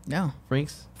this movie? No.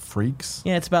 Freaks. Freaks.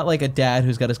 Yeah, it's about like a dad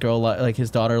who's got his girl, like his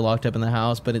daughter, locked up in the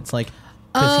house, but it's like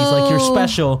because he's like, you're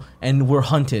special and we're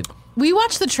hunted. We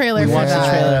watched the trailer We for watched the that.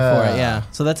 trailer for it. Yeah,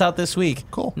 so that's out this week.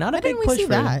 Cool. Not a Why big didn't we push see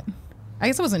for it. that? I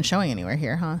guess it wasn't showing anywhere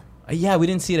here, huh? Yeah, we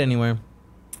didn't see it anywhere.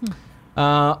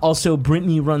 Also,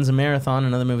 Brittany Runs a Marathon,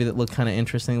 another movie that looked kind of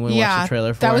interesting. We watched the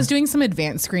trailer for. that was doing some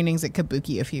advanced screenings at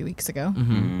Kabuki a few weeks ago.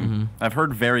 I've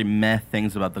heard very meh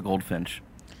things about the Goldfinch.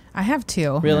 I have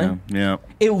two. Really? Yeah.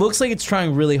 It looks like it's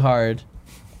trying really hard.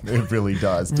 It really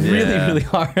does, dude. Really, Yeah. really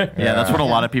hard. Yeah, that's what a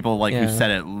lot of people like Yeah. who said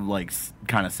it like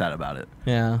kind of said about it.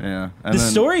 Yeah. Yeah. The And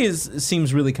then- story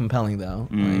seems really compelling though.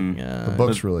 Mm. Like, The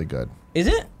book's really good. is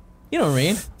it? You don't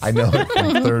read. I know it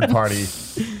from third party.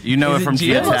 You know Is it it from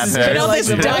Gia? Gia Straight Straight out out like this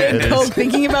the book. Diet It is. Coke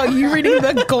thinking about you reading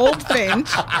The Goldfinch.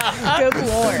 Good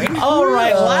lord. All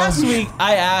right. Last week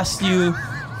I asked you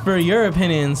for your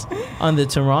opinions on the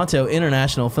Toronto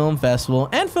International Film Festival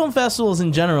and film festivals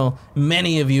in general.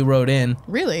 Many of you wrote in.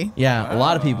 Really? Yeah, a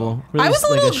lot of people. Really, I was a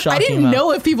like, little. I shocking didn't amount.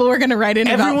 know if people were going to write in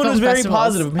about Everyone film was very festivals.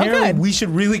 positive. Apparently, Oh, good. we should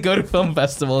really go to film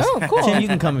festivals. Oh, cool. Tim, you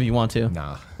can come if you want to.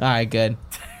 Nah. All right, good.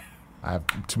 I have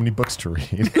too many books to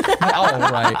read. All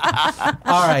right.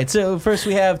 All right. So first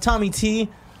we have Tommy T.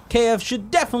 KF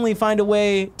should definitely find a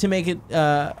way to make it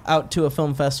out to a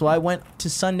film festival. I went to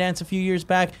Sundance a few years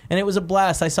back, and it was a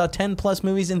blast. I saw 10 plus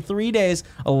movies in 3 days,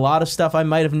 a lot of stuff I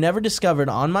might have never discovered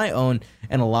on my own,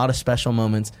 and a lot of special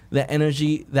moments. The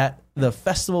energy that the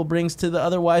festival brings to the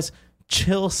otherwise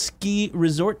chill ski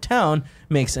resort town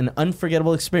makes an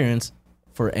unforgettable experience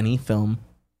for any film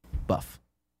buff.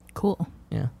 Cool.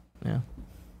 Yeah.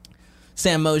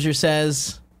 Sam Mosier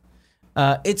says,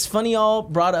 it's funny y'all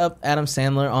brought up Adam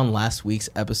Sandler on last week's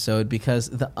episode because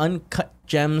The Uncut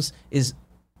Gems is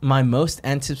my most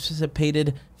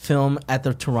anticipated film at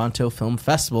the Toronto Film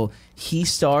Festival. He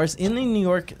stars in the New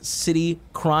York City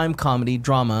crime comedy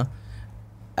drama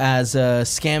as a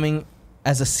scamming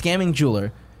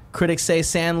jeweler. Critics say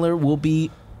Sandler will be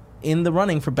in the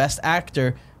running for Best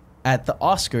Actor at the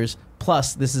Oscars.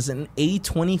 Plus, this is an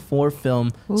A24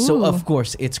 film, so of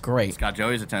course it's great. It's got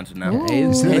Joey's attention now.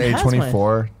 You see that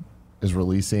A24 is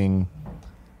releasing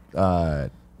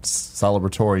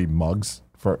celebratory mugs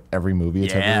for every movie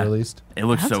it's ever released. It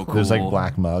looks so cool. There's like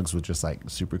black mugs with just like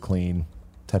super clean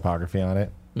typography on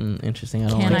it. Interesting. I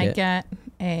don't Can like I it. get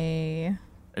a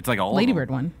It's like all Ladybird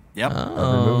one? Yep. Every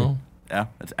movie. Yeah,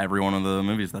 it's every one of the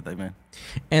movies that they made.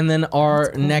 And then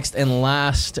our next and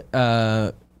last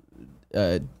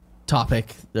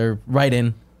topic, or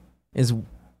write-in, is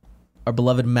our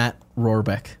beloved Matt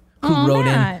Rohrbeck, who wrote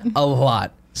in a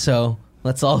lot. So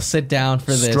let's all sit down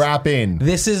for this. Strap in.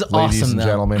 This is ladies awesome, and though.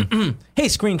 gentlemen. Hey,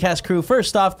 Screencast crew.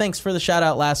 First off, thanks for the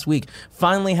shout-out last week.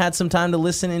 Finally had some time to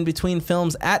listen in between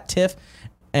films at TIFF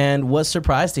and was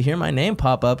surprised to hear my name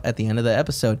pop up at the end of the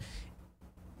episode.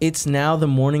 It's now the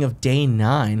morning of day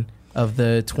 9 of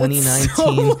the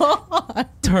 2019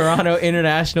 Toronto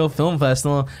International Film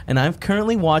Festival, and I've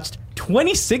currently watched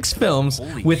 26 films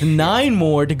with 9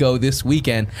 more to go this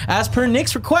weekend. As per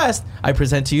Nick's request, I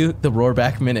present to you the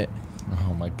Rohrback Minute.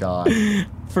 Oh my God.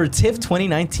 For TIFF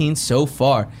 2019 so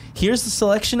far, here's the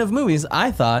selection of movies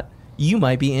I thought you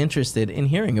might be interested in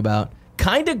hearing about.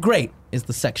 Kinda Great is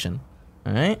the section.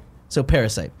 All right? So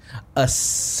Parasite, a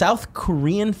South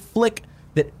Korean flick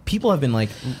that people have been like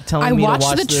telling me to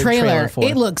watch the trailer for.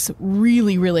 It looks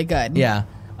really, really good. Yeah.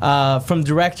 From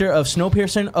director of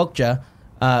Snowpiercer and Okja,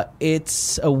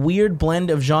 it's a weird blend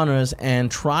of genres and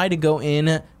try to go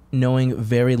in knowing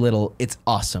very little. It's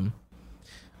awesome.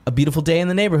 A Beautiful Day in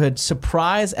the Neighborhood.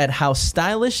 Surprise at how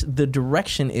stylish the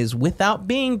direction is without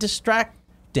being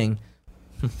distracting.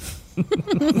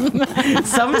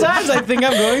 Sometimes I think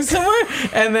I'm going somewhere,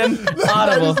 and then I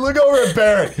audible. just look over at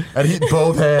Barrett and he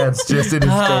both hands just in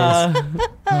his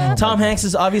face. Tom Hanks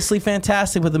is obviously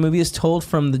fantastic, but the movie is told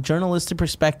from the journalistic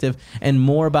perspective and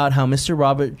more about how Mr.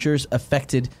 Rogers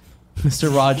affected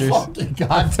Mr. Rogers. Fucking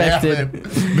God damn it.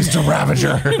 Mr.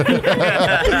 Ravager.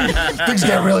 Things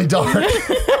get really dark.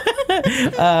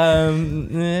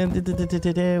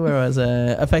 Where was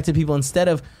affected people instead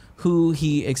of who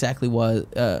he exactly was.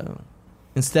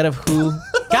 Instead of who.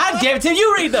 God damn it, Tim,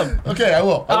 you read them. Okay, I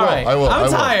will. Right. I will.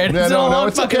 I'm tired. Yeah, It's been a long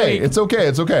it's fucking okay. week. It's okay.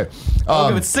 It's okay. I'll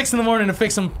give it 6 a.m. to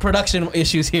fix some production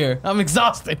issues here. I'm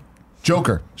exhausted.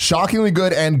 Joker, shockingly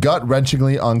good and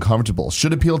gut-wrenchingly uncomfortable.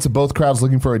 Should appeal to both crowds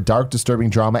looking for a dark, disturbing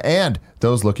drama and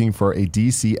those looking for a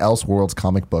DC Elseworlds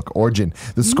comic book origin.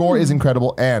 The score is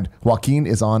incredible and Joaquin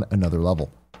is on another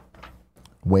level.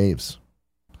 Waves.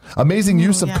 Amazing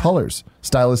use of colors,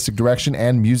 stylistic direction,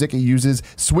 and music. It uses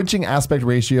switching aspect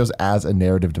ratios as a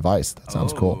narrative device. That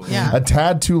sounds cool. Yeah. A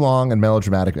tad too long and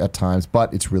melodramatic at times,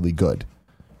 but it's really good.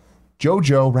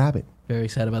 Jojo Rabbit. Very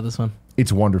excited about this one.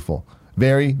 It's wonderful.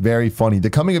 Very, very funny. The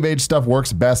coming-of-age stuff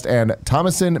works best, and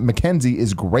Thomasin McKenzie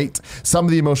is great. Some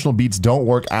of the emotional beats don't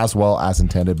work as well as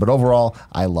intended, but overall,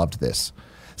 I loved this.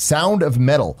 Sound of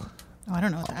Metal. Oh, I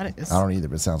don't know what that is. I don't either,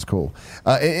 but it sounds cool.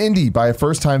 An indie by a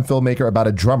first-time filmmaker about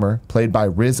a drummer played by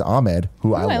Riz Ahmed,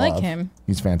 who I love. I like him.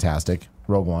 He's fantastic.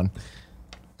 Rogue One.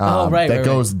 Right.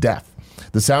 Goes deaf.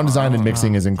 The sound design and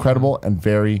mixing is incredible and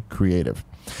very creative.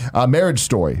 Marriage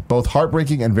Story, both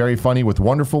heartbreaking and very funny with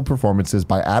wonderful performances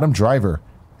by Adam Driver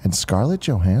and Scarlett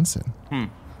Johansson.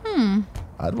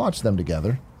 I'd watch them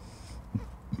together.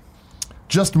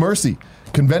 Just Mercy,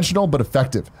 conventional but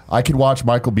effective. I could watch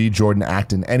Michael B. Jordan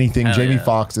act in anything. Jamie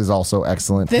Foxx is also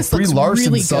excellent. This Brie looks Larson's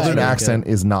really good. southern accent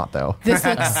is not, though. This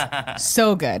looks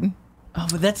so good. Oh,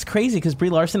 but that's crazy because Brie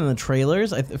Larson in the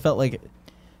trailers, I felt like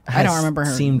I don't remember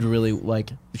her. Seemed really like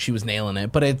she was nailing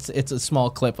it, but it's a small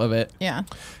clip of it. Yeah.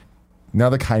 Now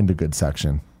the kind of good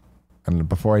section. And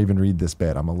before I even read this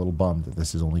bit, I'm a little bummed that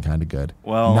this is only kind of good.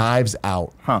 Well, Knives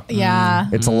Out. Yeah.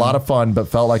 It's a lot of fun, but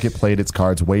felt like it played its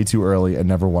cards way too early and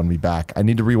never won me back. I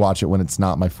need to rewatch it when it's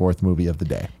not my 4th movie of the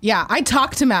day. Yeah. I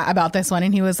talked to Matt about this one,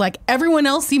 and he was like, everyone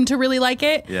else seemed to really like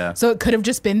it. Yeah. So it could have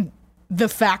just been the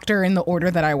factor in the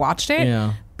order that I watched it.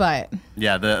 Yeah. But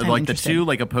yeah, the interested. two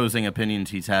opposing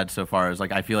opinions he's had so far is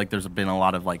I feel like there's been a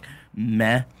lot of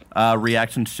meh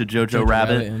reactions to Jojo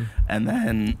Rabbit, yeah. and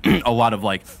then a lot of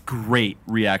great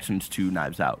reactions to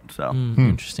Knives Out. So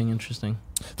Interesting.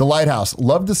 The Lighthouse.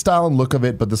 Loved the style and look of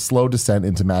it, but the slow descent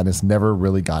into madness never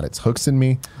really got its hooks in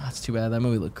me. Oh, that's too bad. That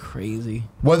movie looked crazy.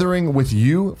 Weathering with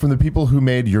You from the people who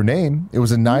made Your Name. It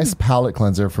was a nice palate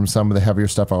cleanser from some of the heavier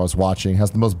stuff I was watching.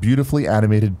 Has the most beautifully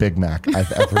animated Big Mac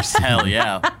I've ever seen. Hell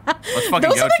yeah. Let's fucking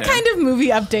Those go, are the Tim. kind of movie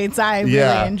updates I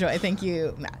Yeah. really enjoy. Thank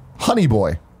you, Matt. Honey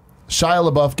Boy.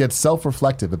 Shia LaBeouf gets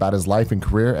self-reflective about his life and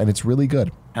career, and it's really good.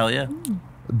 Hell yeah.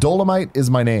 Dolomite Is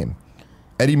My Name.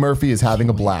 Eddie Murphy is having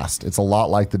a blast. It's a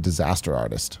lot like The Disaster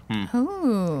Artist.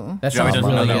 Ooh. That Joey sounds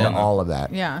doesn't really know good. that. All of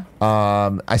that. Yeah.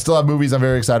 I still have movies I'm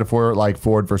very excited for, like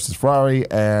Ford versus Ferrari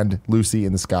and Lucy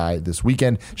in the Sky this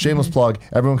weekend. Shameless plug.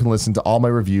 Everyone can listen to all my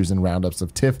reviews and roundups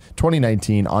of TIFF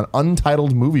 2019 on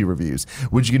Untitled Movie Reviews,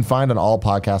 which you can find on all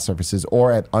podcast services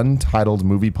or at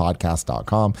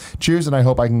untitledmoviepodcast.com. Cheers, and I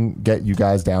hope I can get you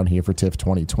guys down here for TIFF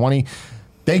 2020.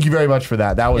 Thank you very much for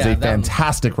that. That was Yeah, a that-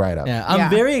 fantastic write-up. Yeah, I'm Yeah.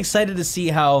 very excited to see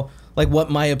how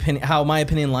my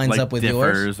opinion lines Like up with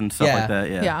differs yours and stuff like that.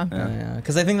 Yeah. Yeah. Yeah,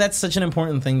 because I think that's such an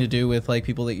important thing to do with like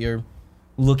people that you're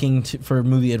looking to, for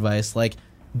movie advice. Like,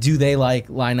 do they like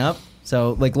line up?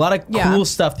 So like a lot of Yeah. cool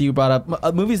stuff that you brought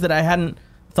up, movies that I hadn't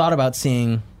thought about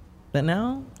seeing, that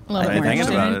now A little I bit more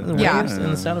thinking about interesting. it. The Yeah. Waves and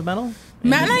the Sound of Metal.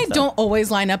 Matt and I Stuff. don't always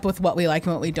line up with what we like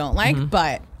and what we don't like,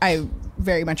 but I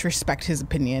very much respect his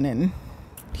opinion, and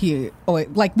we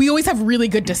always have really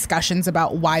good discussions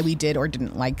about why we did or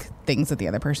didn't like things that the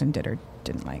other person did or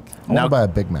didn't like. I want to buy a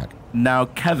Big Mac. Now,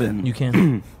 Kevin, You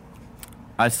can.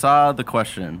 I saw the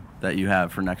question that you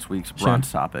have for next week's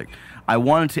brunch topic. I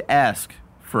wanted to ask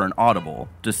for an audible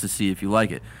just to see if you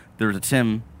like it. There's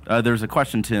a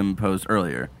question Tim posed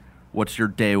earlier. What's your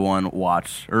day one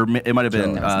watch? Or it might have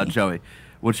been That was me. Joey.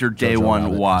 What's your day Jojo one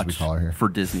Rabbit, as we watch call her here. for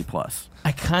Disney Plus?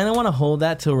 I kind of want to hold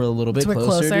that till we're a little bit Till we're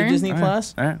closer to closer? Disney All right.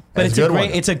 Plus. All right. But That's it's a a good great,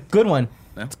 one. it's a good one.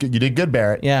 That's good. You did good,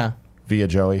 Barrett. Yeah. Via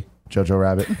Jojo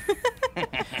Rabbit.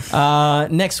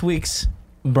 Next week's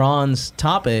bronze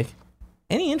topic.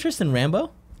 Any interest in Rambo?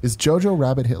 Is Jojo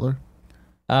Rabbit Hitler?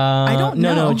 I don't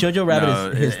No, know. Jojo Rabbit No,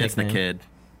 is his it's the nickname. kid.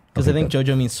 Because I Okay, think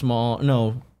Jojo means small.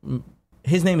 No,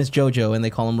 his name is Jojo, and they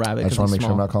call him Rabbit. I just 'cause want to he's make sure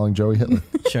I'm small. not calling Joey Hitler.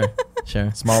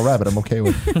 Sure. Small rabbit, I'm okay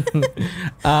with.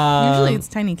 Usually it's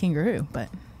tiny kangaroo, but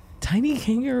Tiny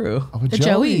kangaroo. Oh, a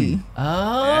Joey.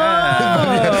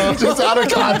 Oh. Just out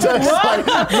of context, like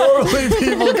normally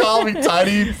people call me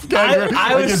Tiny Kangaroo.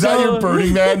 I Like, was is that so- your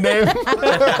Burning Man name?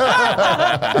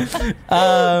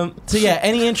 So yeah,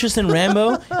 any interest in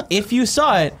Rambo? If you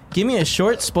saw it, give me a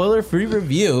short spoiler-free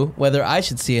review whether I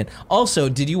should see it. Also,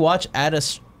 did you watch Ad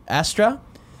Astra?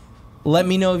 Let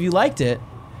me know if you liked it.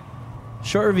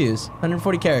 Short reviews,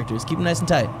 140 characters. Keep them nice and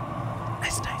tight.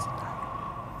 Nice and tight.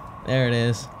 There it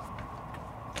is.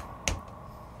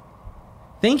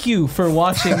 Thank you for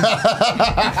watching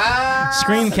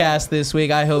Screencast this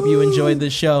week. I hope you enjoyed the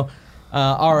show.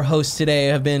 Our hosts today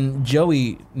have been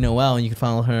Joey Noel, and you can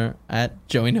follow her at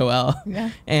Joey Noel. Yeah.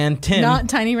 And Tim. Not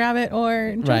Tiny Rabbit or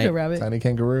Jojo Right. Rabbit. Tiny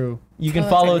Kangaroo. You can Oh,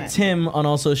 that's follow right. Tim on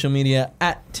all social media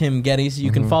at Tim Geddes.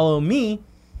 You can follow me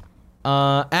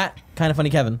at Kinda Funny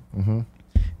Kevin.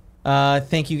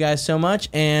 Thank you guys so much,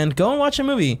 and go and watch a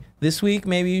movie this week.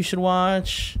 Maybe you should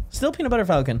watch Still Peanut Butter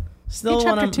Falcon. Still It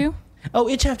chapter wanna- 2? Oh,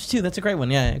 It Chapter 2. That's a great one.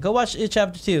 Yeah. Go watch It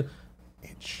Chapter 2.